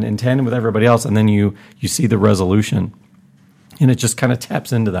 and then in tandem with everybody else, and then you see the resolution, and it just kind of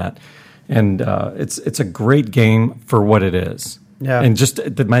taps into that. And it's a great game for what it is. Yeah. And just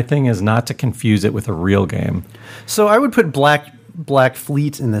my thing is not to confuse it with a real game. So I would put Black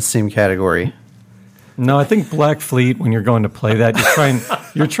Fleet in this same category. No, I think Black Fleet, when you're going to play that,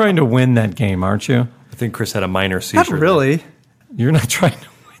 you're trying to win that game, aren't you? I think Chris had a minor seizure. Not really. You're not trying to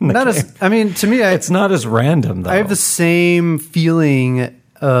win the game. To me, It's not as random, though. I have the same feeling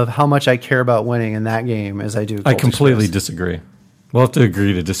of how much I care about winning in that game as I do. I Colt completely Express. disagree. We'll have to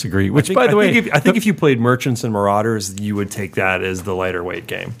agree to disagree. Which, I think if you played Merchants and Marauders, you would take that as the lighter weight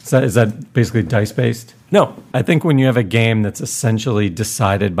game. is that basically dice-based? No. I think when you have a game that's essentially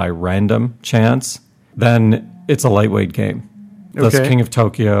decided by random chance, then it's a lightweight game. That's Okay. King of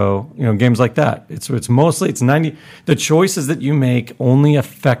Tokyo, games like that. It's 90. The choices that you make only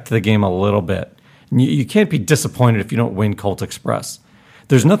affect the game a little bit. And you can't be disappointed if you don't win Colt Express.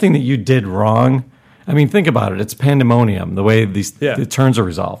 There's nothing that you did wrong I mean, think about it. It's pandemonium, the way the turns are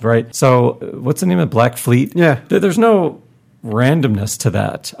resolved, right? So what's the name of Black Fleet? Yeah. There's no randomness to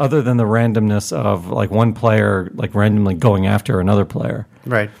that other than the randomness of like one player like randomly going after another player.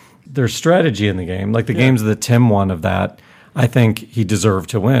 Right. There's strategy in the game. Like the games that Tim won of that, I think he deserved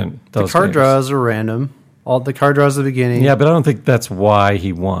to win. The card draws are random. All the card draws at the beginning. Yeah, but I don't think that's why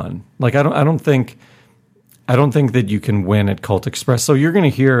he won. Like I don't think that you can win at Colt Express. So you're going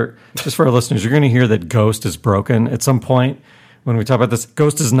to hear, just for our listeners, you're going to hear that Ghost is broken at some point when we talk about this.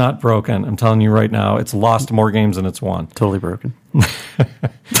 Ghost is not broken. I'm telling you right now, it's lost more games than it's won. Totally broken.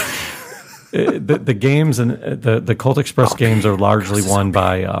 The games and the Colt Express games are largely won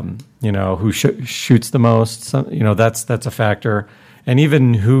by who shoots the most. That's a factor, and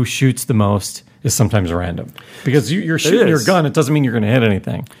even who shoots the most is sometimes random because you're shooting your gun. It doesn't mean you're going to hit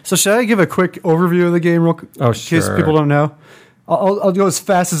anything. So should I give a quick overview of the game real quick? Oh, sure. In case people don't know. I'll go as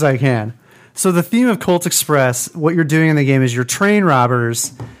fast as I can. So the theme of Colt Express, what you're doing in the game is you're train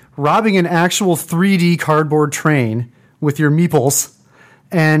robbers robbing an actual 3D cardboard train with your meeples.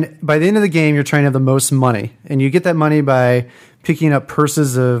 And by the end of the game, you're trying to have the most money. And you get that money by picking up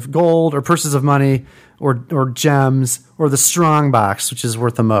purses of gold or purses of money or gems or the strong box, which is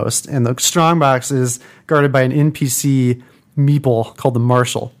worth the most. And the strong box is guarded by an NPC meeple called the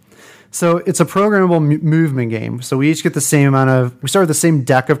Marshal. So it's a programmable movement game. So we each get the same amount we start with the same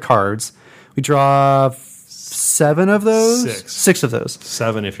deck of cards. We draw 7 of those? 6 of those.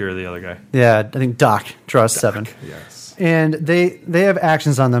 7 if you're the other guy. Yeah, I think Doc draws 7. Yes. And they have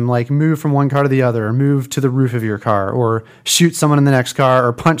actions on them like move from one car to the other, or move to the roof of your car, or shoot someone in the next car,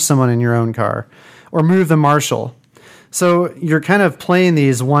 or punch someone in your own car, or move the Marshal. So you're kind of playing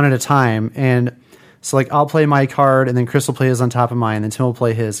these one at a time. And so like I'll play my card, and then Chris will play his on top of mine, and then Tim will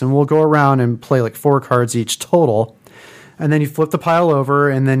play his. And we'll go around and play like 4 cards each total. And then you flip the pile over,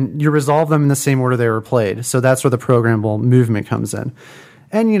 and then you resolve them in the same order they were played. So that's where the programmable movement comes in.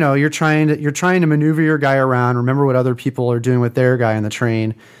 And you're trying to maneuver your guy around, remember what other people are doing with their guy on the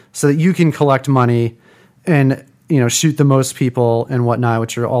train, so that you can collect money and shoot the most people and whatnot,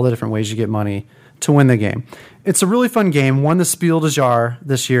 which are all the different ways you get money to win the game. It's a really fun game. Won the Spiel des Jahres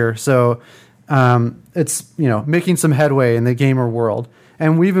this year, so it's making some headway in the gamer world,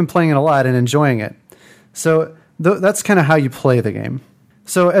 and we've been playing it a lot and enjoying it. So that's kind of how you play the game.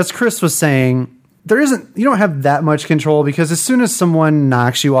 So as Chris was saying, you don't have that much control because as soon as someone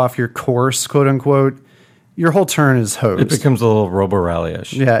knocks you off your course, quote unquote, your whole turn is hosed. It becomes a little Robo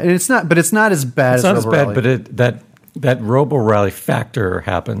Rally-ish. Yeah, and it's not as bad as Robo Rally. But that Robo Rally factor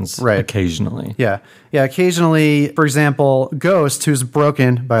happens occasionally. Yeah. Occasionally, for example, Ghost, who's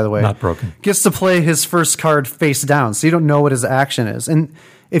broken, by the way, not broken, gets to play his first card face down, so you don't know what his action is. And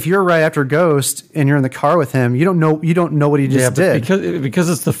if you're right after Ghost and you're in the car with him, you don't know what he just did.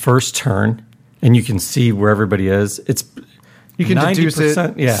 Because it's the first turn. And you can see where everybody is. You can deduce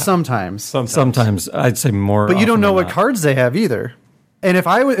it. Yeah. Sometimes I'd say more. But you don't know what cards they have either. And if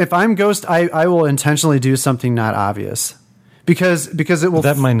I'm Ghost, I will intentionally do something not obvious, because it will.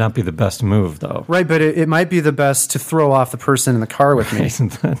 That might not be the best move, though. Right, but it might be the best to throw off the person in the car with me.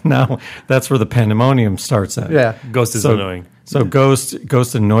 Now that's where the pandemonium starts at. Yeah, Ghost is annoying. So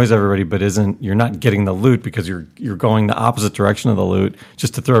Ghost annoys everybody, but you're not getting the loot because you're going the opposite direction of the loot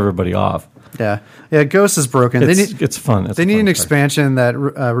just to throw everybody off. Yeah. Ghost is broken. It's fun. They need an expansion that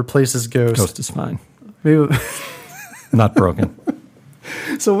replaces Ghost. Ghost is fine. Maybe. Not broken.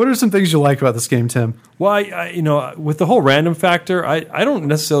 So, what are some things you like about this game, Tim? Well, I with the whole random factor, I don't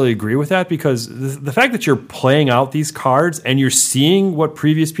necessarily agree with that because the fact that you're playing out these cards and you're seeing what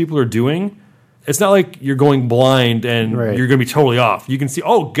previous people are doing, it's not like you're going blind and you're going to be totally off. You can see,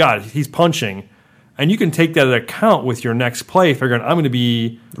 oh God, he's punching. And you can take that into account with your next play, figuring I'm going to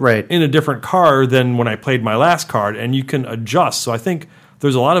be in a different card than when I played my last card, and you can adjust. So I think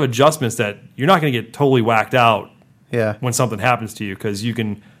there's a lot of adjustments that you're not going to get totally whacked out when something happens to you because you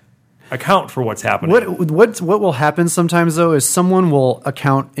can account for what's happening. What will happen sometimes, though, is someone will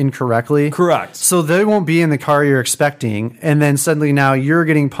account incorrectly. Correct. So they won't be in the car you're expecting, and then suddenly now you're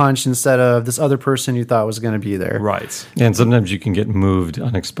getting punched instead of this other person you thought was going to be there. Right. And sometimes you can get moved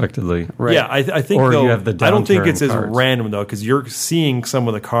unexpectedly. Right. Yeah, I think, or though, you have the I don't think it's cards. as random, though, because you're seeing some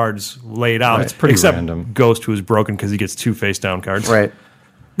of the cards laid out. Right. It's pretty except random. Ghost, who's broken because he gets 2 face-down cards. Right.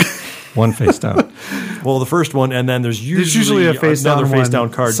 One face down. Well, the first one, and then there's usually a another face-down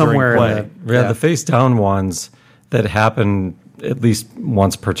card somewhere during play. The face down ones that happen at least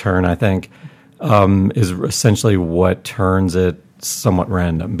once per turn, I think, is essentially what turns it somewhat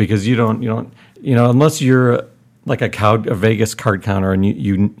random because you don't unless you're like a Vegas card counter and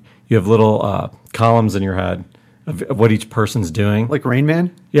you have little columns in your head of what each person's doing. Like Rain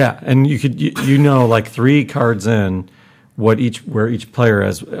Man? Yeah, and you know like 3 cards in where each player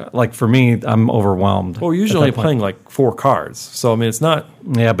is. Like for me, I'm overwhelmed. Well, we're usually playing like 4 cards, so I mean it's not.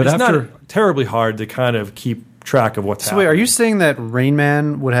 Yeah, but it's after not terribly hard to kind of keep track of what's So happening. wait, are you saying that Rain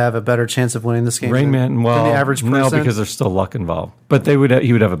Man would have a better chance of winning this game Rain Man, well, than the average person? no, because there's still luck involved. But he would have a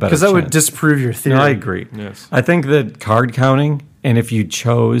better chance. Because that would disprove your theory. No, I agree. Yes. I think that card counting, and if you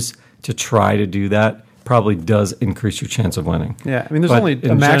chose to try to do that, probably does increase your chance of winning. Yeah, I mean, there's But only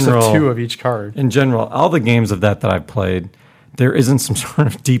a in max general- of 2 of each card. In general, all the games of that I've played, there isn't some sort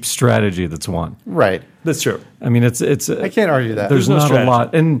of deep strategy that's won. Right. That's true. I mean, it's. I can't argue that. There's no not strategy. a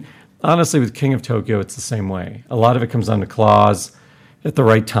lot, and honestly, with King of Tokyo, it's the same way. A lot of it comes down to claws at the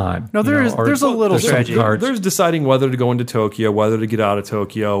right time. No, there's a little there's some strategy. cards. There's deciding whether to go into Tokyo, whether to get out of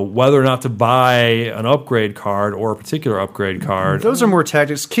Tokyo, whether or not to buy an upgrade card or a particular upgrade card. Those are more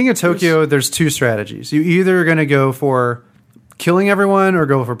tactics. King of Tokyo, there's 2 strategies. You either going to go for killing everyone or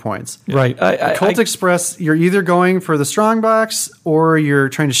go for points. Right. Colt Express, you're either going for the strong box or you're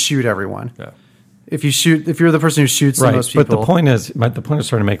trying to shoot everyone. Yeah. If you're the person who shoots the Right, most people. but the point I was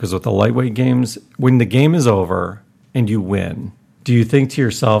trying to make was with the lightweight games, when the game is over and you win, do you think to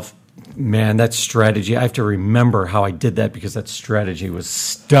yourself, man, that strategy, I have to remember how I did that because that strategy was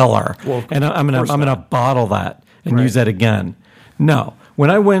stellar. Well, and I'm gonna bottle that and Right. use that again. No. When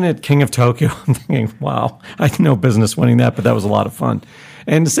I win at King of Tokyo, I'm thinking, wow, I had no business winning that, but that was a lot of fun.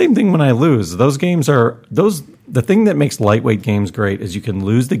 And the same thing when I lose. The thing that makes lightweight games great is you can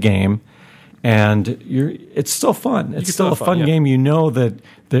lose the game and it's still fun. It's still a fun game. You know that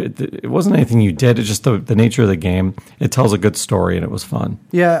it wasn't anything you did. It's just the nature of the game. It tells a good story, and it was fun.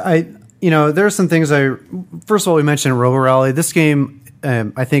 Yeah, there are some things first of all, we mentioned Robo Rally. This game,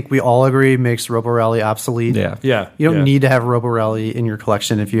 I think we all agree, makes Robo Rally obsolete. Yeah. Yeah. You don't yeah. need to have Robo Rally in your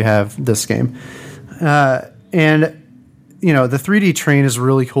collection if you have this game. And, the 3D train is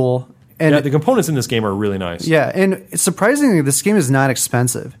really cool. And Yeah, the components in this game are really nice. yeah, and surprisingly, this game is not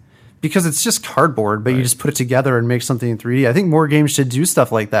expensive because it's just cardboard, but you just put it together and make something in 3D. I think more games should do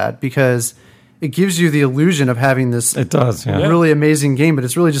stuff like that because it gives you the illusion of having this It does, yeah. really amazing game, but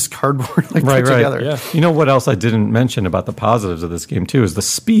it's really just cardboard put together. Yeah. You know what else I didn't mention about the positives of this game, too, is the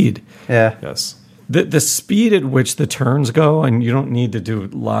speed. Yeah. Yes. The speed at which the turns go, and you don't need to do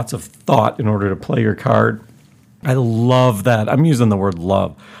lots of thought in order to play your card. I love that. I'm using the word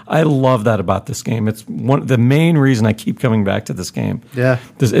love. I love that about this game. It's the main reason I keep coming back to this game. Yeah.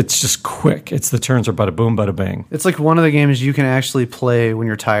 It's just quick. It's the turns are bada boom, bada bing. It's like one of the games you can actually play when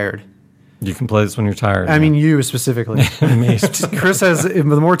you're tired. You can play this when you're tired. I mean, you specifically. Amazing. Chris the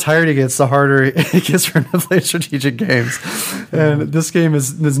more tired he gets, the harder it gets for him to play strategic games. And this game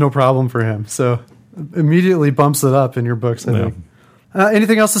is no problem for him. So immediately bumps it up in your books, I think.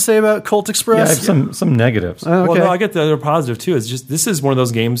 Anything else to say about Colt Yeah, I Express? have some negatives. Okay. Well, no, I get the other positive too. It's just this is one of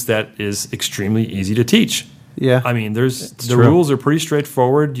those games that is extremely easy to teach. Yeah. I mean, the true. rules are pretty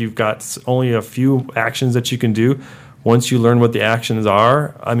straightforward. You've got only a few actions that you can do. Once you learn what the actions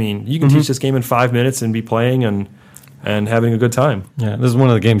are, I mean, you can teach this game in 5 minutes and be playing and having a good time. Yeah, this is one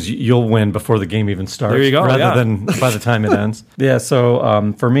of the games you'll win before the game even starts. There you go, Rather yeah. than by the time it ends. Yeah,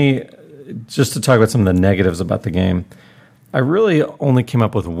 so for me, just to talk about some of the negatives about the game, I really only came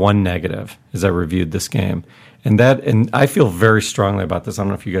up with one negative as I reviewed this game. And I feel very strongly about this. I don't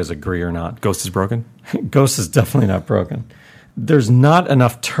know if you guys agree or not. Ghost is broken. Ghost is definitely not broken. There's not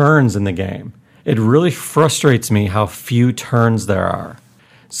enough turns in the game. It really frustrates me how few turns there are.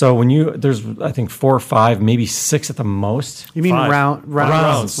 So there's I think 4 or 5, maybe 6 at the most. You mean 5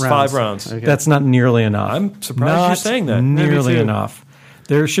 rounds? 5 rounds. Okay. That's not nearly enough. I'm surprised you're saying that. Nearly Me too. enough.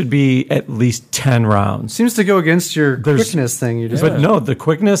 There should be at least 10 rounds. Seems to go against your quickness thing you just But no, the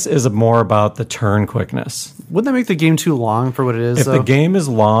quickness is more about the turn quickness. Wouldn't that make the game too long for what it is? If though? the game is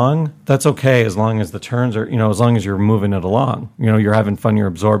long, that's okay as long as the turns are, as long as you're moving it along. You're having fun, you're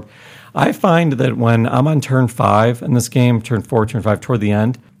absorbed. I find that when I'm on turn 5 in this game, turn 4, turn 5, toward the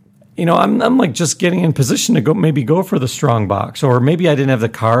end, I'm like just getting in position to go for the strong box. Or maybe I didn't have the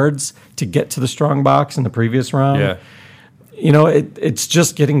cards to get to the strong box in the previous round. Yeah. It's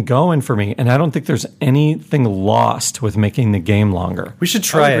just getting going for me. And I don't think there's anything lost with making the game longer. we should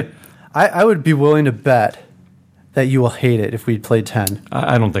try it. I would be willing to bet that you will hate it if we played 10.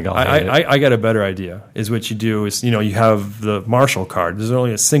 I don't think I'll hate it. I got a better idea. Is what you do is, you have the marshal card. There's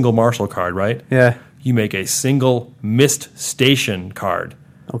only a single marshal card, right? Yeah. You make a single missed station card.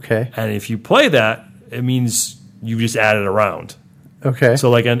 Okay. And if you play that, it means you just added a round. Okay. So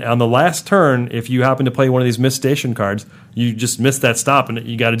like on the last turn, if you happen to play one of these missed station cards, you just miss that stop and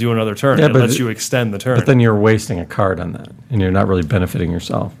you got to do another turn. It lets you extend the turn. But then you're wasting a card on that, and you're not really benefiting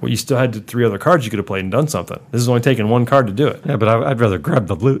yourself. Well, you still had 3 other cards you could have played and done something. This is only taking 1 card to do it. Yeah, but I'd rather grab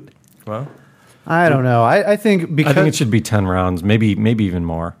the loot. Well, I don't know. I think because I think it should be 10 rounds, maybe even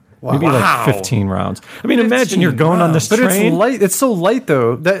more. Wow. Maybe like 15 rounds. I mean, imagine you're going on this but train. it's light. It's so light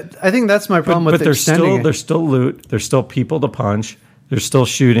though. That I think that's my problem with there's extending it. there's still loot. There's still people to punch. There's still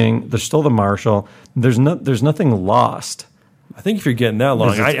shooting. There's still the marshal. There's nothing lost. I think if you're getting that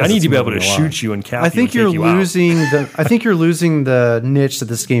long, I need to be able to shoot you and cap you. I think you're losing the. I think you're losing the niche that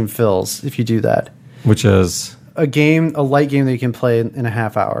this game fills if you do that. Which is a light game that you can play in a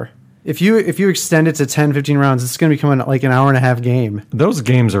half hour. If you extend it to 10, 15 rounds, it's going to become like an hour and a half game. Those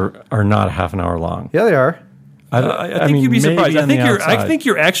games are not half an hour long. Yeah, they are. I think you'd be surprised. I think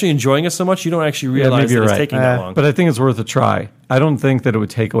you're actually enjoying it so much you don't actually realize that it's taking that long. But I think it's worth a try. I don't think that it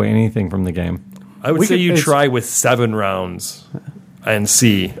would take away anything from the game. I would say you try with 7 rounds and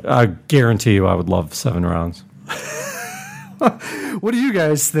see. I guarantee you I would love 7 rounds. What do you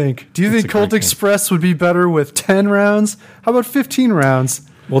guys think? Do you think Colt Express would be better with 10 rounds? How about 15 rounds?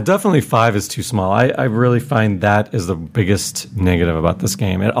 Well, definitely 5 is too small. I really find that is the biggest negative about this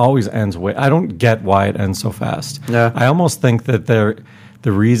game. It always ends I don't get why it ends so fast. Yeah. I almost think that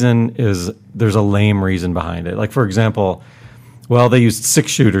the reason is there's a lame reason behind it. Like, for example, they used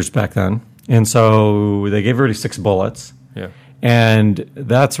 6 shooters back then, and so they gave everybody 6 bullets. Yeah. And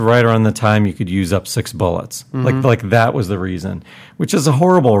that's right around the time you could use up 6 bullets. Mm-hmm. Like that was the reason, which is a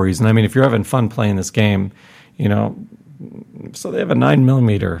horrible reason. I mean, if you're having fun playing this game, so they have a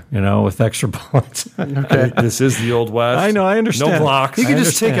 9mm, with extra bullets. Okay. This is the Old West. I know, I understand. No blocks. You could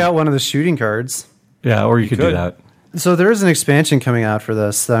just take out one of the shooting cards. Yeah, or you could do that. So there is an expansion coming out for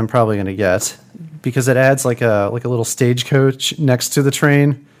this that I'm probably going to get because it adds like a little stagecoach next to the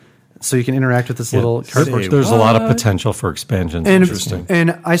train, so you can interact with this little cardboard. There's a lot of potential for expansions. Interesting.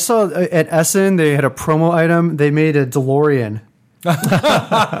 And I saw at Essen they had a promo item. They made a DeLorean.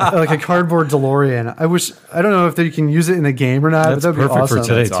 Like a cardboard DeLorean. I don't know if you can use it in the game or not. That's but that'd perfect be awesome. for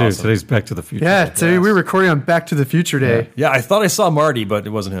today That's too. awesome. Today's Back to the Future. Yeah, today we were recording on Back to the Future Day. Yeah, I thought I saw Marty, but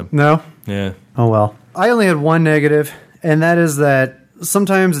it wasn't him. No? Yeah. Oh well. I only had one negative, and that is that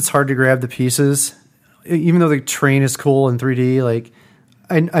sometimes it's hard to grab the pieces. Even though the train is cool in 3D, like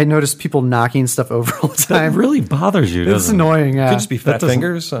I notice people knocking stuff over all the time. That really bothers you, It's doesn't annoying. Could just be fat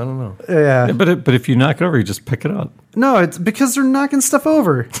fingers. I don't know. Yeah. it? But if you knock it over, you just pick it up. No, it's because they're knocking stuff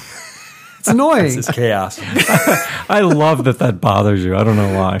over. It's annoying. It's chaos. I love that bothers you. I don't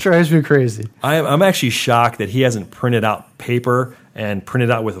know why. It drives me crazy. I'm actually shocked that he hasn't printed out paper and printed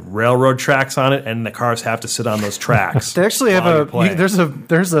out with railroad tracks on it, and the cars have to sit on those tracks. They actually have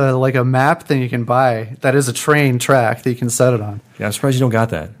there's a like a map thing you can buy that is a train track that you can set it on. Yeah, I'm surprised you don't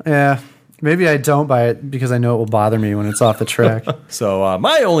got that. Yeah, maybe I don't buy it because I know it will bother me when it's off the track. So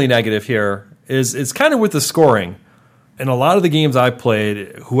my only negative here is it's kind of with the scoring. In a lot of the games I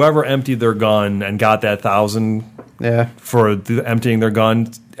played, whoever emptied their gun and got that 1,000 for emptying their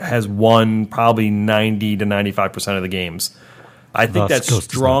gun has won probably 90 to 95% of the games. I think that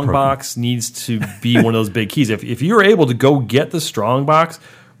strong box needs to be one of those big keys. If you're able to go get the strong box,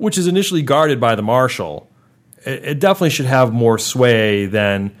 which is initially guarded by the marshal, it definitely should have more sway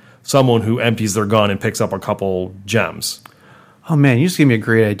than someone who empties their gun and picks up a couple gems. Oh man, you just gave me a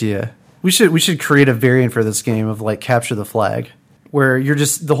great idea. We should create a variant for this game of like capture the flag, where you're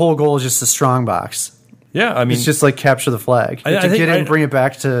just the whole goal is just a strong box. Yeah, I mean, it's just like capture the flag. You have to get it and bring it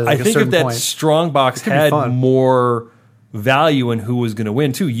back to like a certain point. I think if that strong box had more value in who was going to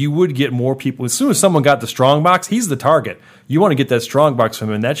win too, you would get more people. As soon as someone got the strong box, he's the target. You want to get that strong box from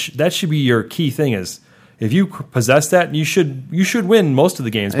him, and that should be your key thing. Is if you possess that, you should win most of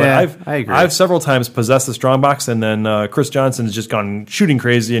the games. But I agree. I've several times possessed the strong box, and then Chris Johnson has just gone shooting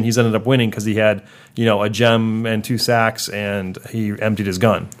crazy, and he's ended up winning because he had a gem and 2 sacks, and he emptied his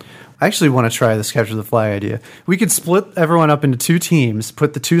gun. I actually want to try this capture the flag idea. We could split everyone up into 2 teams,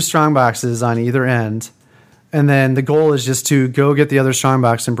 put the 2 strong boxes on either end, and then the goal is just to go get the other strong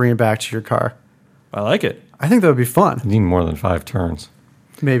box and bring it back to your car. I like it. I think that would be fun. You need more than 5 turns.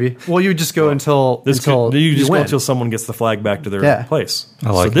 Maybe. Well, you would just go until you win. go until someone gets the flag back to their place. I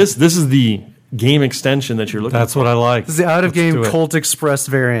like this is the game extension that you're looking for. That's what I like. This is the out-of-game Colt Express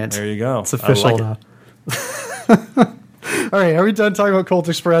variant. There you go. It's official now. All right, are we done talking about Colt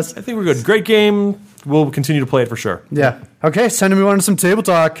Express? I think we're good. Great game. We'll continue to play it for sure. Yeah. Okay, it's time to move on to some table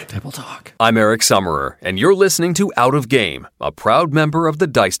talk. Table talk. I'm Eric Summerer, and you're listening to Out of Game, a proud member of the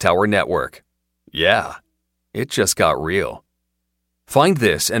Dice Tower Network. Yeah, it just got real. Find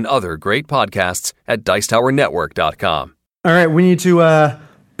this and other great podcasts at dicetowernetwork.com. All right, we need to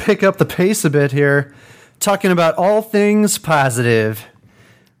pick up the pace a bit here, talking about all things positive.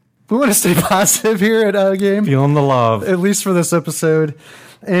 We want to stay positive here at Game. Feeling the love. At least for this episode.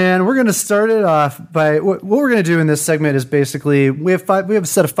 And we're going to start it off by what we're going to do in this segment is basically we have a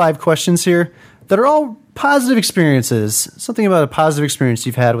set of 5 questions here that are all positive experiences, something about a positive experience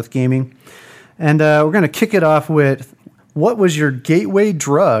you've had with gaming. And we're going to kick it off with, what was your gateway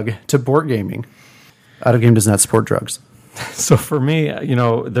drug to board gaming? Out of Game does not support drugs. So for me,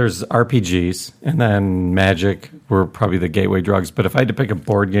 there's RPGs, and then Magic were probably the gateway drugs. But if I had to pick a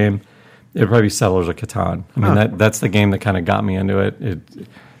board game, it'd probably be Settlers of Catan. I mean, that's the game that kind of got me into it.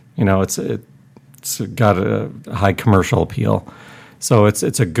 It's got a high commercial appeal. So it's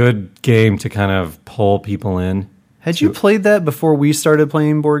a good game to kind of pull people in. Had you played that before we started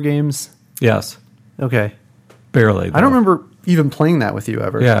playing board games? Yes. Okay. Barely. Though. I don't remember even playing that with you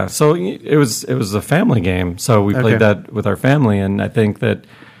ever. Yeah. So it was a family game. So we played that with our family, and I think that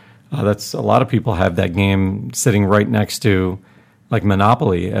that's a lot of people have that game sitting right next to like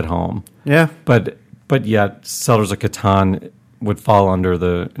Monopoly at home. Yeah. But yet Settlers of Catan would fall under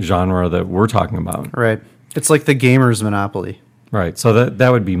the genre that we're talking about. Right. It's like the gamer's Monopoly. Right. So that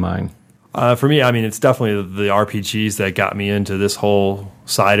would be mine. For me, I mean, it's definitely the RPGs that got me into this whole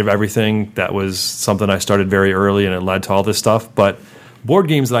side of everything. That was something I started very early, and it led to all this stuff. But board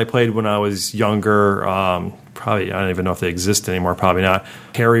games that I played when I was younger, probably, I don't even know if they exist anymore, probably not.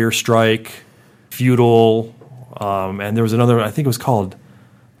 Carrier Strike, Feudal, and there was another, I think it was called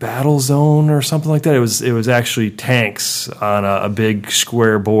Battle Zone or something like that. It was actually tanks on a big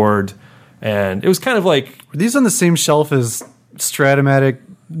square board, and it was kind of like... Are these on the same shelf as Stratomatic?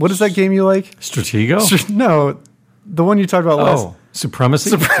 What is that game you like? Stratego? No, the one you talked about last. Oh, Supremacy?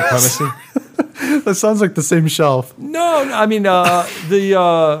 That sounds like the same shelf. No, I mean,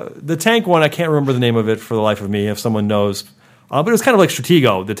 the tank one, I can't remember the name of it for the life of me, if someone knows. But it was kind of like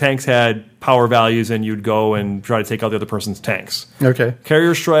Stratego. The tanks had power values, and you'd go and try to take out the other person's tanks. Okay.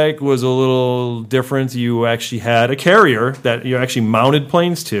 Carrier Strike was a little different. You actually had a carrier that you actually mounted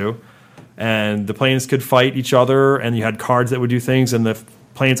planes to, and the planes could fight each other, and you had cards that would do things, and the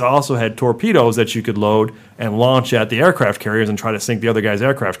planes also had torpedoes that you could load and launch at the aircraft carriers and try to sink the other guy's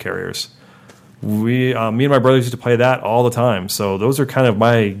aircraft carriers. Me and my brothers used to play that all the time. So those are kind of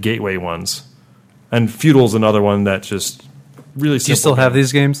my gateway ones. And Feudal's another one that just really simple. Do you still have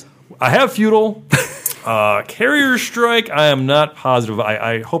these games? I have Feudal. Carrier Strike, I am not positive.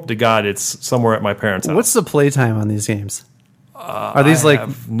 I hope to God it's somewhere at my parents' house. What's the playtime on these games? Are these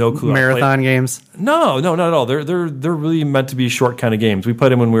like no clue. marathon games? No, not at all. They're really meant to be short kind of games. We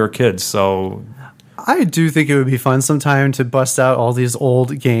played them when we were kids, so I do think it would be fun sometime to bust out all these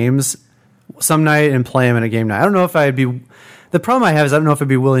old games some night and play them in a game night. I don't know if I'd be... The problem I have is I don't know if I'd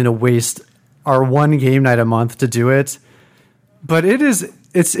be willing to waste our one game night a month to do it. But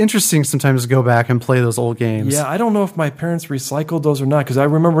it's interesting sometimes to go back and play those old games. Yeah, I don't know if my parents recycled those or not, because I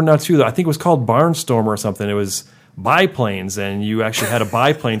remember now too, I think it was called Barnstormer or something. It was biplanes, and you actually had a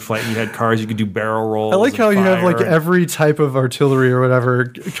biplane flight, and you had cars, you could do barrel rolls. I like how you have like every type of artillery or whatever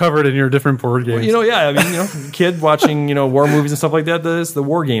covered in your different board games. Well, yeah, I mean, kid watching, war movies and stuff like that, it's the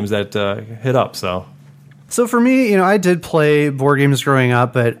war games that hit up, so. So for me, I did play board games growing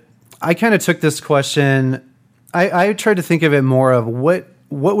up, but I kind of took this question, I tried to think of it more of what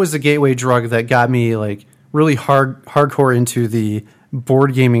was the gateway drug that got me like really hardcore into the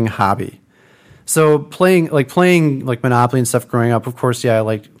board gaming hobby. So playing Monopoly and stuff growing up, of course, yeah, I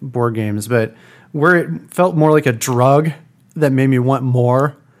liked board games, but where it felt more like a drug that made me want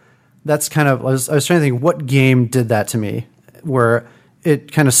more, that's kind of, I was trying to think what game did that to me, where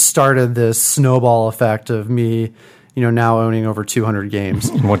it kind of started this snowball effect of me, now owning over 200 games.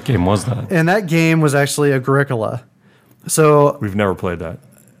 And what game was that? And that game was actually Agricola. So we've never played that.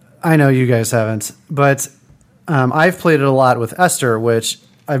 I know you guys haven't, but I've played it a lot with Esther, which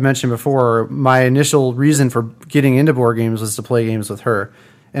I've mentioned before. My initial reason for getting into board games was to play games with her,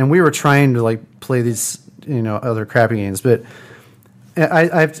 and we were trying to play these other crappy games. But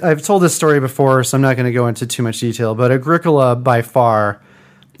I've told this story before, so I'm not going to go into too much detail. But Agricola by far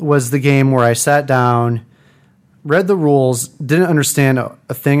was the game where I sat down, read the rules, didn't understand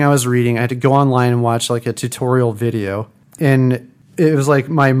a thing I was reading. I had to go online and watch a tutorial video, and it was like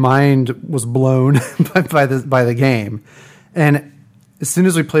my mind was blown by the game. And as soon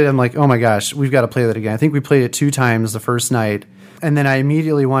as we played it, I'm like, oh my gosh, we've got to play that again. I think we played it 2 times the first night. And then I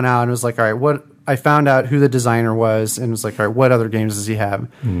immediately went out and was like, all right, I found out who the designer was and was like, all right, what other games does he have?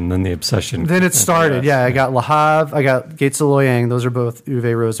 And then the obsession. Then it started. Yeah, I got Le Havre, I got Gates of Loyang. Those are both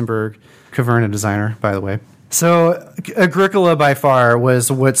Uwe Rosenberg, Caverna designer, by the way. So Agricola by far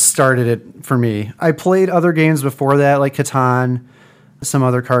was what started it for me. I played other games before that, like Catan, some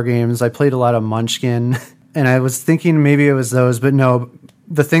other card games. I played a lot of Munchkin, and I was thinking maybe it was those, but no.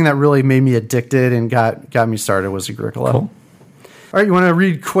 The thing that really made me addicted and got me started was Agricola. Cool. All right, you want to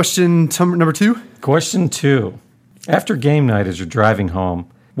read question number 2? Question 2. After game night, as you're driving home,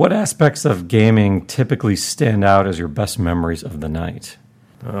 what aspects of gaming typically stand out as your best memories of the night?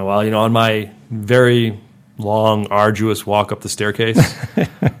 Well, on my very long, arduous walk up the staircase,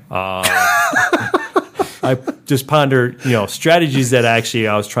 I just pondered, strategies that actually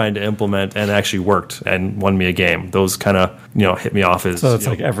I was trying to implement and actually worked and won me a game. Those kind of, hit me off as So it's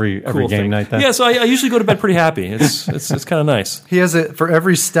like every cool game thing. night then? Yeah, so I usually go to bed pretty happy. It's kind of nice. He has it for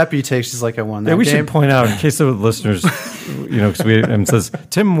every step he takes. He's like, I won that Yeah, we game. should point out, in case the listeners, because it says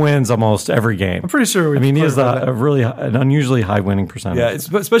Tim wins almost every game. I'm pretty sure he has an unusually high winning percentage.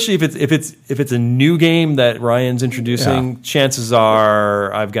 Yeah, especially if it's a new game that Ryan's introducing. Chances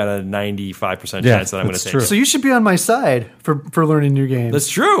are I've got a 95% chance that I'm going to take. True. So you should be on my side for learning new games. That's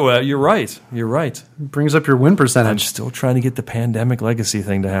true. You're right. Brings up your win I'm percentage. still trying to get the pandemic legacy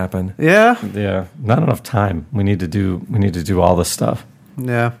thing to happen. Yeah. Not enough time. We need to do all this stuff.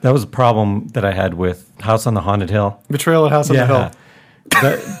 Yeah. That was a problem that I had with House on the Haunted Hill. Betrayal at House on the Hill.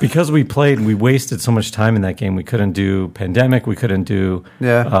 Because we wasted so much time in that game. We couldn't do Pandemic. We couldn't do.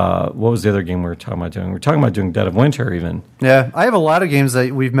 What was the other game we were talking about doing? We were talking about doing Dead of Winter even. Yeah. I have a lot of games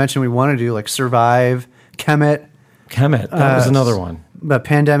that we've mentioned we want to do, like Survive, Kemet. That was another one.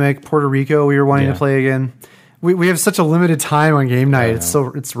 Pandemic, Puerto Rico, we were wanting to play again. We have such a limited time on game night.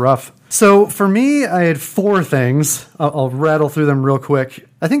 It's rough. So for me, I had 4 things. I'll rattle through them real quick.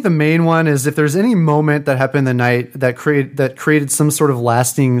 I think the main one is if there's any moment that happened the night that created some sort of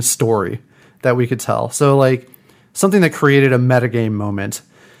lasting story that we could tell. So like something that created a metagame moment.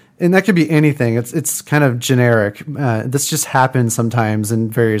 And that could be anything. It's kind of generic. This just happens sometimes in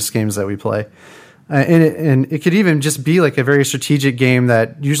various games that we play. And it could even just be like a very strategic game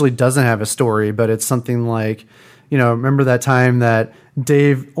that usually doesn't have a story, but it's something like, remember that time that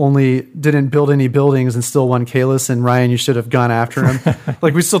Dave only didn't build any buildings and still won Kalis, and Ryan, you should have gone after him.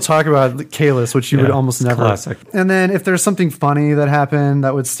 Like we still talk about Kalis, which you would almost never. Classic. And then if there's something funny that happened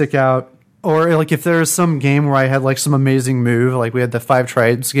that would stick out, or like if there's some game where I had like some amazing move, like we had the 5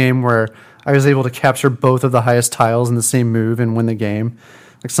 Tribes game where I was able to capture both of the highest tiles in the same move and win the game,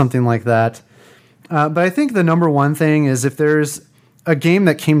 like something like that. But I think the number one thing is if there's a game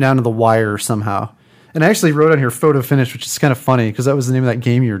that came down to the wire somehow. And I actually wrote on here Photo Finish, which is kind of funny because that was the name of that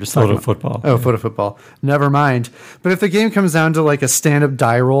game you were just talking about. Football. Oh, Photo Football. Never mind. But if the game comes down to like a stand-up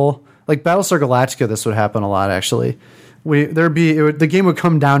die roll, like Battlestar Galactica, this would happen a lot actually. The game would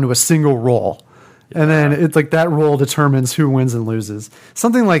come down to a single roll. And then it's like that roll determines who wins and loses.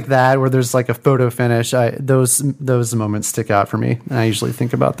 Something like that, where there's like a photo finish. Those moments stick out for me, and I usually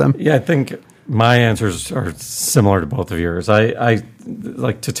think about them. Yeah, I think my answers are similar to both of yours. I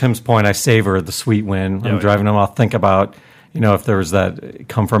like, to Tim's point, I savor the sweet win. I'm driving home. I'll think about if there was that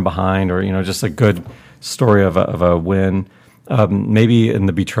come from behind, or just a good story of a win. Maybe in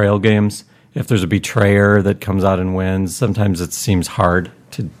the betrayal games, if there's a betrayer that comes out and wins, sometimes it seems hard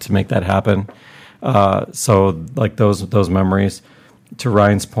to make that happen. So like those memories. To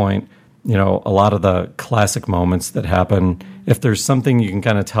Ryan's point, a lot of the classic moments that happen, if there's something you can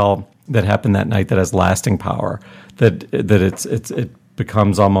kind of tell that happened that night that has lasting power, that it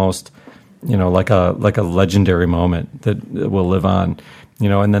becomes almost like a legendary moment that will live on.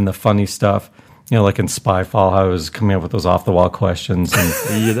 And then the funny stuff, like in Spyfall, how I was coming up with those off the wall questions,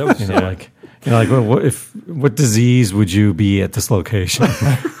 and Yeah, that was what disease would you be at this location?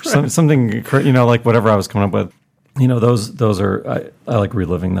 Something, like whatever I was coming up with. Those are, I like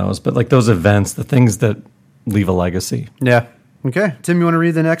reliving those, but like those events, the things that leave a legacy. Yeah. Okay. Tim, you want to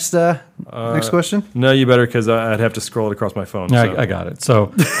read the next question? No, you better, because I'd have to scroll it across my phone. Yeah, I got it.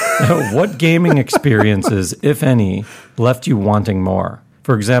 So what gaming experiences, if any, left you wanting more?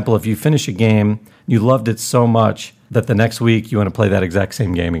 For example, if you finish a game, you loved it so much that the next week you want to play that exact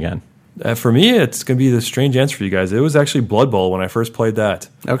same game again. For me, it's going to be the strange answer for you guys. It was actually Blood Bowl when I first played that.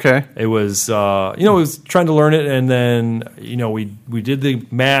 Okay. It was, it was trying to learn it, and then, we did the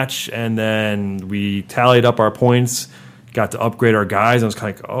match, and then we tallied up our points, got to upgrade our guys, and I was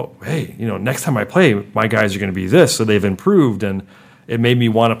kind of like, oh, hey, next time I play, my guys are going to be this, so they've improved, and it made me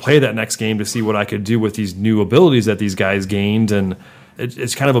want to play that next game to see what I could do with these new abilities that these guys gained, and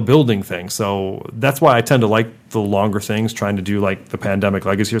it's kind of a building thing. So that's why I tend to like the longer things, trying to do like the Pandemic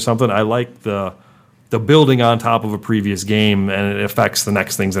Legacy or something. I like the the building on top of a previous game, and it affects the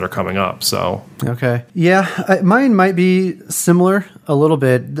next things that are coming up. So Okay. Yeah, mine might be similar a little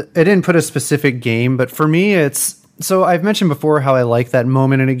bit. I didn't put a specific game, but for me, it's... So I've mentioned before how I like that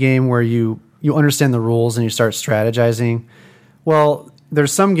moment in a game where you understand the rules and you start strategizing. Well,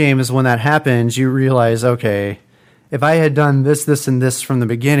 there's some games when that happens, you realize, okay, if I had done this, this, and this from the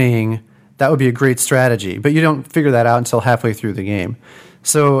beginning, that would be a great strategy. But you don't figure that out until halfway through the game.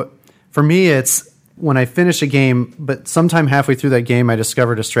 So for me, it's when I finish a game, but sometime halfway through that game, I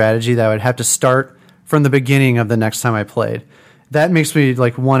discovered a strategy that I would have to start from the beginning of the next time I played. That makes me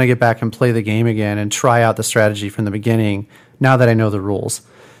like want to get back and play the game again and try out the strategy from the beginning now that I know the rules.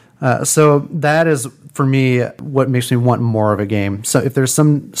 So that is, for me, what makes me want more of a game. So if there's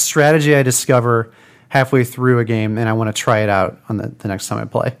some strategy I discover halfway through a game and I want to try it out on the next time I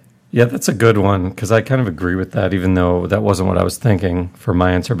play. Yeah, that's a good one, because I kind of agree with that, even though that wasn't what I was thinking for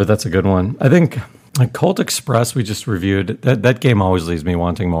my answer, but that's a good one. I think like Colt Express we just reviewed, that game always leaves me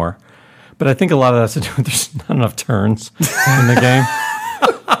wanting more. But I think a lot of that's to do with there's not enough turns in the game.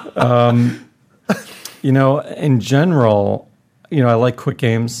 In general, I like quick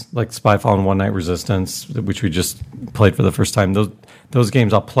games like Spyfall and One Night Resistance, which we just played for the first time. Those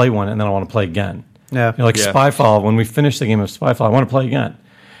games, I'll play one and then I want to play again. Yeah. Spyfall, when we finish the game of Spyfall, I want to play again.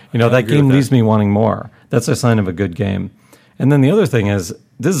 That game leaves me wanting more. That's a sign of a good game. And then the other thing is,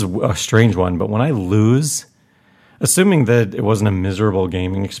 this is a strange one, but when I lose, assuming that it wasn't a miserable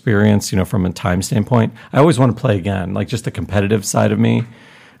gaming experience, from a time standpoint, I always want to play again. Like just the competitive side of me,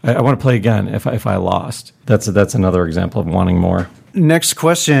 I want to play again if I lost. That's another example of wanting more. Next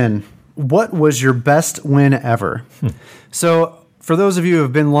question. What was your best win ever? So for those of you who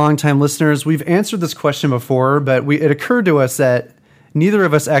have been longtime listeners, we've answered this question before, but it occurred to us that neither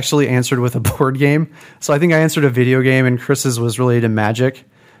of us actually answered with a board game. So I think I answered a video game, and Chris's was related to Magic.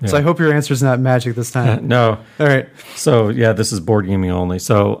 Yeah. So I hope your answer's not Magic this time. No. All right. So yeah, this is board gaming only.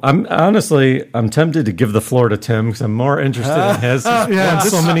 So I'm tempted to give the floor to Tim because I'm more interested in his.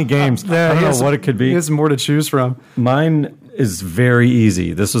 So many games. I don't know what it could be. He has more to choose from. Mine is very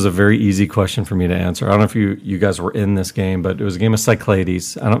easy. This was a very easy question for me to answer. I don't know if you guys were in this game, but it was a game of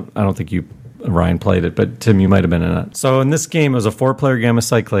Cyclades. I don't think Ryan played it, but Tim, you might have been in it. So in this game, it was a 4-player game of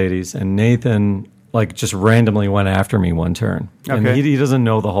Cyclades, and Nathan just randomly went after me one turn. And he doesn't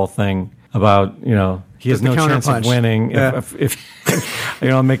know the whole thing about, he has no chance of winning. Yeah. If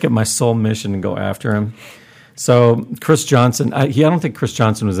I'll make it my sole mission to go after him. So Chris Johnson, I don't think Chris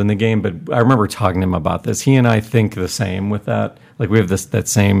Johnson was in the game, but I remember talking to him about this. He and I think the same with that. Like we have that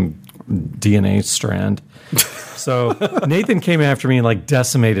same DNA strand. So Nathan came after me and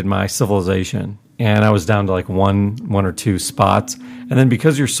decimated my civilization, and I was down to one or two spots. And then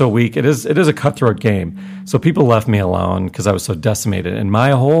because you're so weak, it is a cutthroat game. So people left me alone because I was so decimated. And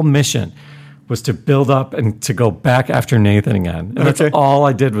my whole mission was to build up and to go back after Nathan again. And that's all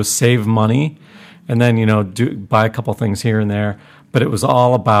I did was save money, and then buy a couple things here and there. But it was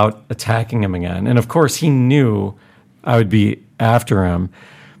all about attacking him again. And of course, he knew I would be after him.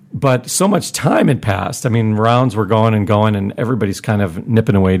 But so much time had passed. I mean, rounds were going, and everybody's kind of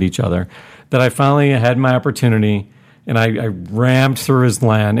nipping away at each other, that I finally had my opportunity, and I rammed through his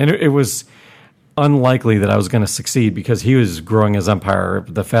land. And it was unlikely that I was going to succeed because he was growing his empire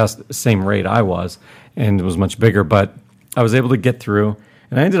at the same rate I was, and it was much bigger. But I was able to get through,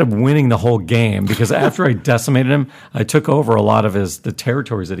 and I ended up winning the whole game because after I decimated him, I took over a lot of the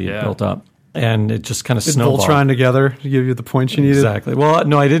territories that he had built up. And it just kind of snowballed. Voltron together to give you the points you needed. Exactly. Well,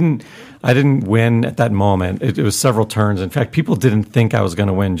 no, I didn't win at that moment. It was several turns. In fact, people didn't think I was going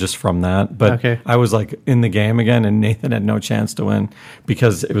to win just from that. But I was in the game again, and Nathan had no chance to win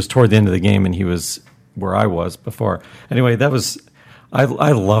because it was toward the end of the game, and he was where I was before. Anyway, that was. I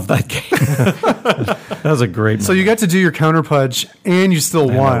love that game. That was a great moment. So you got to do your counter punch, and you still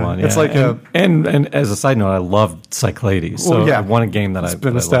won. Yeah. It's and as a side note, I loved Cyclades. So I won a game that it's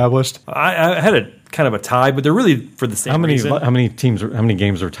been established. I had a kind of a tie, but they're really for the same reason. How many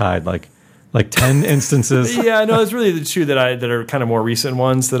games are tied? Like 10 instances? Yeah, no, it's really the two that are kind of more recent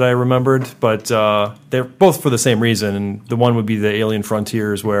ones that I remembered, but they're both for the same reason. And the one would be the Alien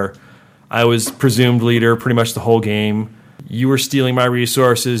Frontiers, where I was presumed leader pretty much the whole game. You were stealing my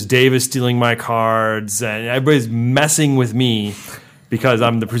resources, Dave is stealing my cards, and everybody's messing with me because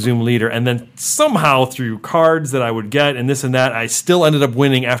I'm the presumed leader. And then somehow through cards that I would get and this and that, I still ended up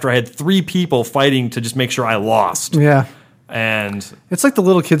winning after I had 3 people fighting to just make sure I lost. Yeah. And it's like the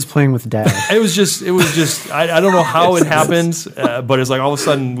little kids playing with dad. It was just I don't know how it happened, but it's like all of a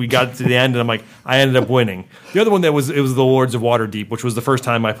sudden we got to the end and I ended up winning. The other one it was the Lords of Waterdeep, which was the first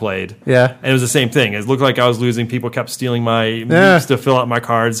time I played. Yeah. And it was the same thing. It looked like I was losing. People kept stealing my moves to fill out my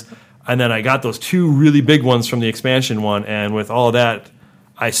cards. And then I got those 2 really big ones from the expansion one, and with all of that,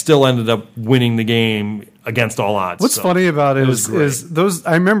 I still ended up winning the game against all odds. What's funny about it is those.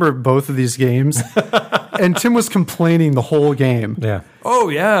 I remember both of these games, and Tim was complaining the whole game. Yeah. Oh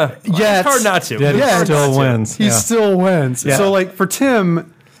yeah, Yeah, it's hard not to. Yeah, he still wins. He still wins. Yeah. So like for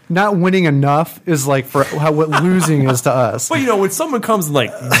Tim, not winning enough is like for what losing is to us. But when someone comes and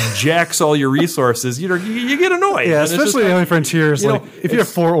like jacks all your resources, you get annoyed. Yeah, And it's especially just the only frontiers. Like if you have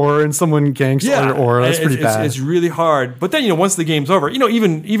 4 aura and someone ganks all your aura, that's pretty bad. It's really hard. But then once the game's over,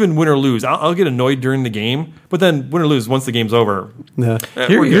 even win or lose, I'll get annoyed during the game. But then win or lose, once the game's over, Yeah.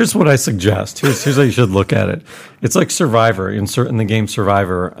 Here's what I suggest. Here's how you should look at it. It's like Survivor in the game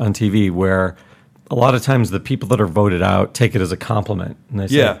Survivor on TV, where a lot of times the people that are voted out take it as a compliment, and they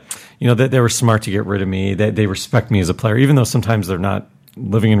say, they were smart to get rid of me. They respect me as a player, even though sometimes they're not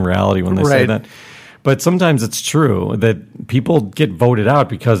living in reality when they say that. But sometimes it's true that people get voted out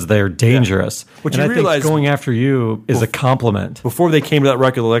because they're dangerous. But and you I realize think going after you is a compliment. Before they came to that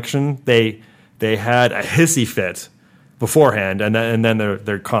recollection, they had a hissy fit beforehand, and then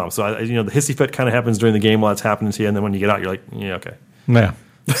they're calm. So the hissy fit kind of happens during the game while it's happening to you, and then when you get out, you're like, yeah, okay. Yeah,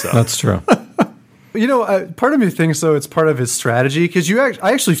 that's true. Part of me thinks though it's part of his strategy because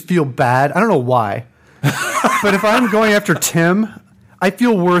I actually feel bad. I don't know why, but if I'm going after Tim, I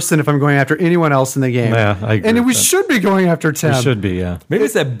feel worse than if I'm going after anyone else in the game. Yeah, I agree. And we should be going after Tim. We should be, yeah. Maybe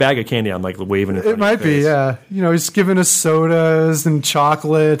it's that bag of candy I'm like waving in front It of might your face. be, yeah. He's giving us sodas and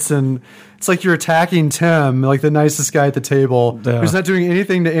chocolates, and it's like you're attacking Tim, like the nicest guy at the table, who's not doing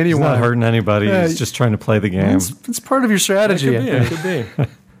anything to anyone. He's not hurting anybody. He's just trying to play the game. It's part of your strategy. It could be.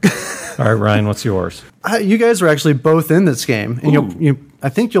 All right, Ryan, what's yours? You guys were actually both in this game, and I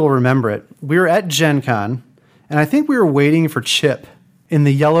think you'll remember it. We were at Gen Con, and I think we were waiting for Chip in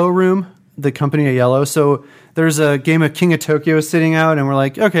the Yellow Room, the company of Yellow. So there's a game of King of Tokyo sitting out, and we're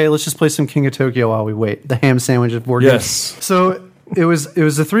like, okay, let's just play some King of Tokyo while we wait. The ham sandwich of board games. So it was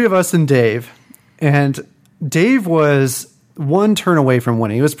the 3 of us and Dave, and Dave was 1 turn away from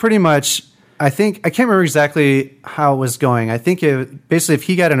winning. It was pretty much... I can't remember exactly how it was going. I think basically if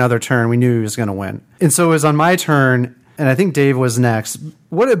he got another turn, we knew he was going to win. And so it was on my turn, and I think Dave was next.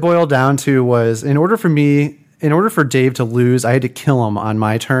 What it boiled down to was in order for Dave to lose, I had to kill him on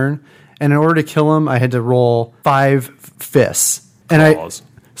my turn. And in order to kill him, I had to roll 5 fists.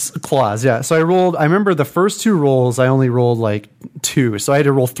 Claws, yeah. So I remember the first 2 rolls, I only rolled like 2. So I had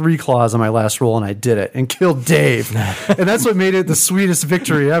to roll 3 claws on my last roll, and I did it and killed Dave. And that's what made it the sweetest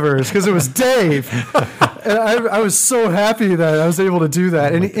victory ever, is because it was Dave. And I was so happy that I was able to do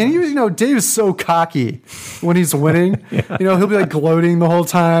that. And Dave is so cocky when he's winning. He'll be like gloating the whole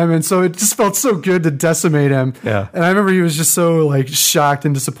time. And so it just felt so good to decimate him. Yeah. And I remember he was just so like shocked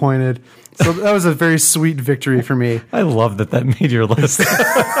and disappointed. So that was a very sweet victory for me. I love that made your list.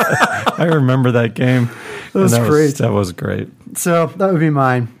 I remember that game. That was great. That was great. So that would be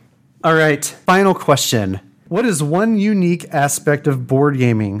mine. All right. Final question. What is one unique aspect of board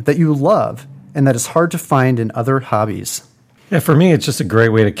gaming that you love and that is hard to find in other hobbies? Yeah, for me, it's just a great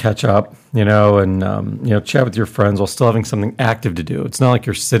way to catch up, and chat with your friends while still having something active to do. It's not like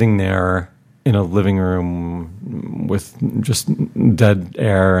you're sitting there in a living room with just dead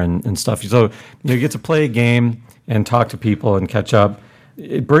air and stuff. So you get to play a game and talk to people and catch up.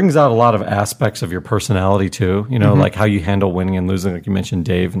 It brings out a lot of aspects of your personality too, like how you handle winning and losing, like you mentioned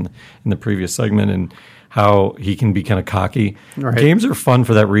Dave in the previous segment, and how he can be kind of cocky. Right. Games are fun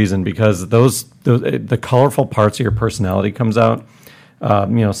for that reason because the colorful parts of your personality comes out,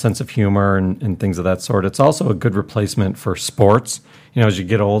 sense of humor and things of that sort. It's also a good replacement for sports, as you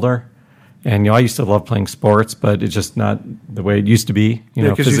get older. And I used to love playing sports, but it's just not the way it used to be,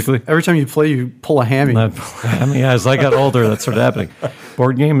 physically. Every time you play, you pull a hammy. As I got older, that started happening.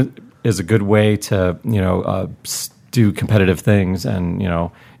 Board game is a good way to, do competitive things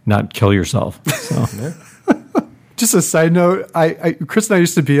and, not kill yourself. So. Just a side note, Chris and I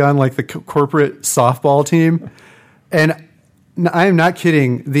used to be on like the corporate softball team, and I am not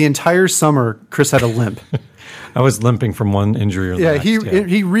kidding. The entire summer, Chris had a limp. I was limping from one injury or the next.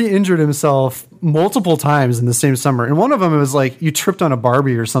 He re-injured himself multiple times in the same summer. And one of them, it was like you tripped on a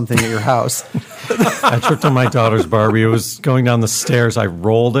Barbie or something at your house. I tripped on my daughter's Barbie. It was going down the stairs. I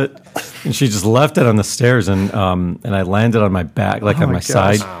rolled it, and she just left it on the stairs, and I landed on my back, like on my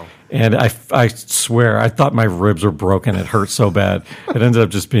side. Wow. And I swear, I thought my ribs were broken. It hurt so bad. It ended up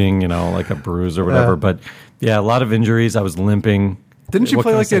just being, like a bruise or whatever. But yeah, a lot of injuries. I was limping. Didn't you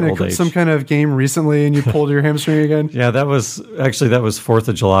play like in some kind of game recently and you pulled your hamstring again? Yeah, that was 4th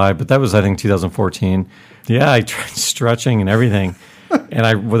of July, but that was, I think, 2014. Yeah, I tried stretching and everything.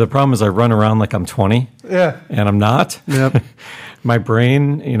 And the problem is I run around like I'm 20. Yeah. And I'm not. Yep. my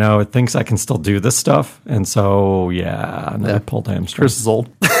brain, it thinks I can still do this stuff. And so, another pulled hamstring. Chris is old.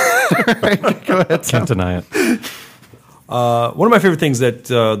 Right, go ahead. Can't deny it. One of my favorite things that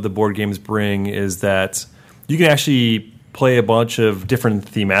the board games bring is that you can actually play a bunch of different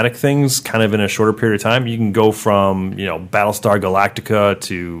thematic things kind of in a shorter period of time. You can go from, Battlestar Galactica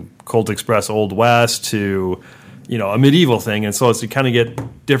to Colt Express Old West to, a medieval thing. And so it's to kind of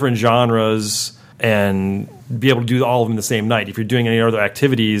get different genres and be able to do all of them the same night. If you're doing any other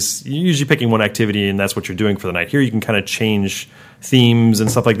activities, you're usually picking one activity and that's what you're doing for the night. Here you can kind of change themes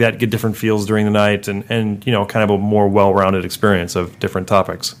and stuff like that, get different feels during the night and kind of a more well-rounded experience of different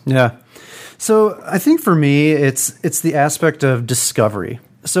topics. Yeah. So I think for me, it's the aspect of discovery.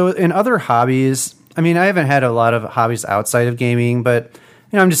 So in other hobbies, I haven't had a lot of hobbies outside of gaming, but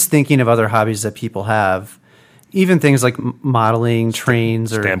I'm just thinking of other hobbies that people have. Even things like modeling,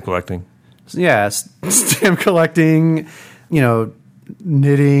 trains, or stamp collecting. Yeah, stamp collecting,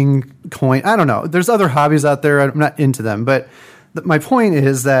 knitting, coin. I don't know. There's other hobbies out there. I'm not into them, but my point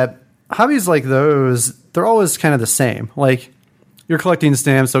is that hobbies like those, they're always kind of the same. Like, you're collecting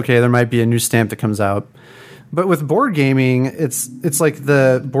stamps, okay, there might be a new stamp that comes out. But with board gaming, it's like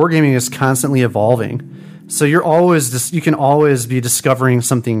the board gaming is constantly evolving. So you can always be discovering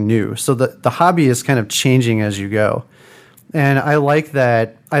something new. So the hobby is kind of changing as you go. And I like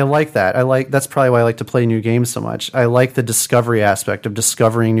that. That's probably why I like to play new games so much. I like the discovery aspect of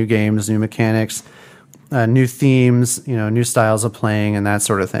discovering new games, new mechanics, new themes, new styles of playing and that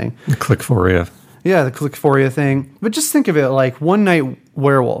sort of thing. The Clickforia. Yeah, the Clickforia thing. But just think of it like One Night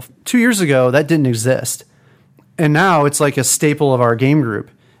Werewolf. 2 years ago, that didn't exist. And now it's like a staple of our game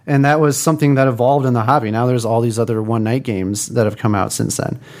group. And that was something that evolved in the hobby. Now there's all these other one-night games that have come out since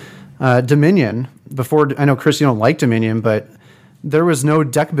then. Dominion. I know, Chris, you don't like Dominion, but there was no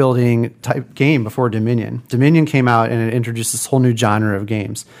deck building type game before Dominion. Dominion came out and it introduced this whole new genre of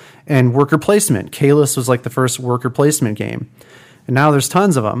games. And worker placement. Kalis was like the first worker placement game. And now there's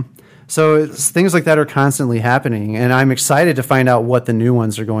tons of them. So things like that are constantly happening. And I'm excited to find out what the new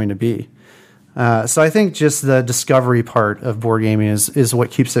ones are going to be. So I think just the discovery part of board gaming is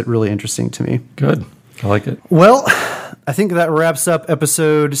what keeps it really interesting to me. Good. I like it. Well, I think that wraps up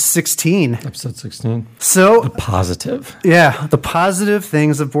episode 16. Episode 16. So the positive. Yeah, the positive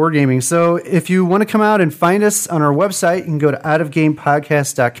things of board gaming. So if you want to come out and find us on our website, you can go to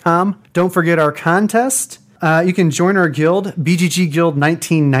outofgamepodcast.com. Don't forget our contest. You can join our guild, BGG Guild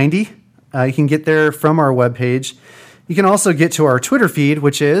 1990. You can get there from our webpage. You can also get to our Twitter feed,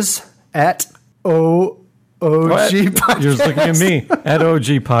 which is at OOG Podcast. You're just looking at me. At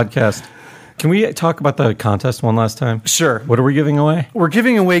OOG Podcast. Can we talk about the contest one last time? Sure. What are we giving away? We're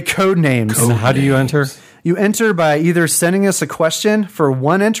giving away code names. How do you enter? You enter by either sending us a question for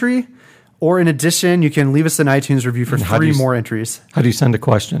one entry, or in addition, you can leave us an iTunes review for 3 more entries. How do you send a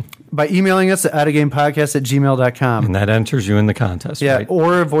question? By emailing us at outofgamepodcast@gmail.com. And that enters you in the contest, yeah, right?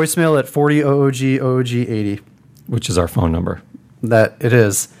 Or a voicemail at 40OOG-OOG80. Which is our phone number. That it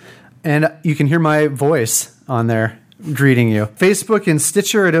is. And you can hear my voice on there greeting you. Facebook and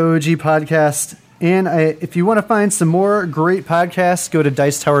Stitcher at OOG Podcast. And if you want to find some more great podcasts, go to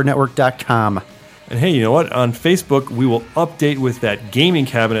DicetowerNetwork.com. And hey, you know what? On Facebook, we will update with that gaming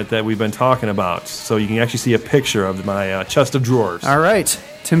cabinet that we've been talking about. So you can actually see a picture of my chest of drawers. All right.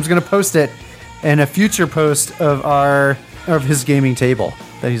 Tim's going to post it. And a future post of his gaming table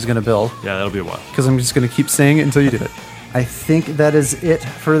that he's going to build. Yeah, that'll be a while. Because I'm just going to keep saying it until you do it. I think that is it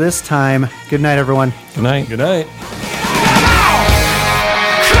for this time. Good night, everyone. Good night. Good night.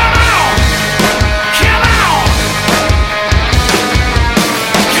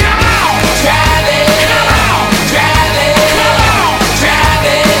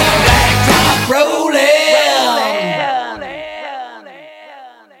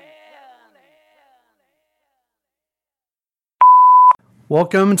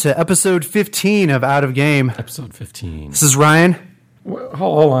 Welcome to episode 15 of Out of Game. Episode 15. This is Ryan.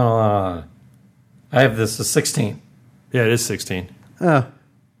 Hold on. I have this as 16. Yeah, it is 16. Oh,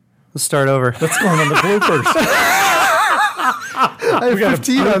 let's start over. What's going on the bloopers? I have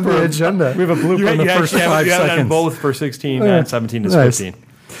 15 on the agenda. We have a blooper in the first 5 You seconds. have both for 16 and 17 is 15.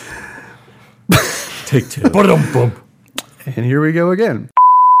 Take 2. And here we go again.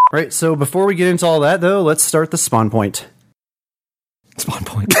 Right, so before we get into all that, though, let's start the spawn point. Spawn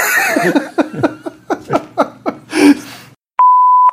point.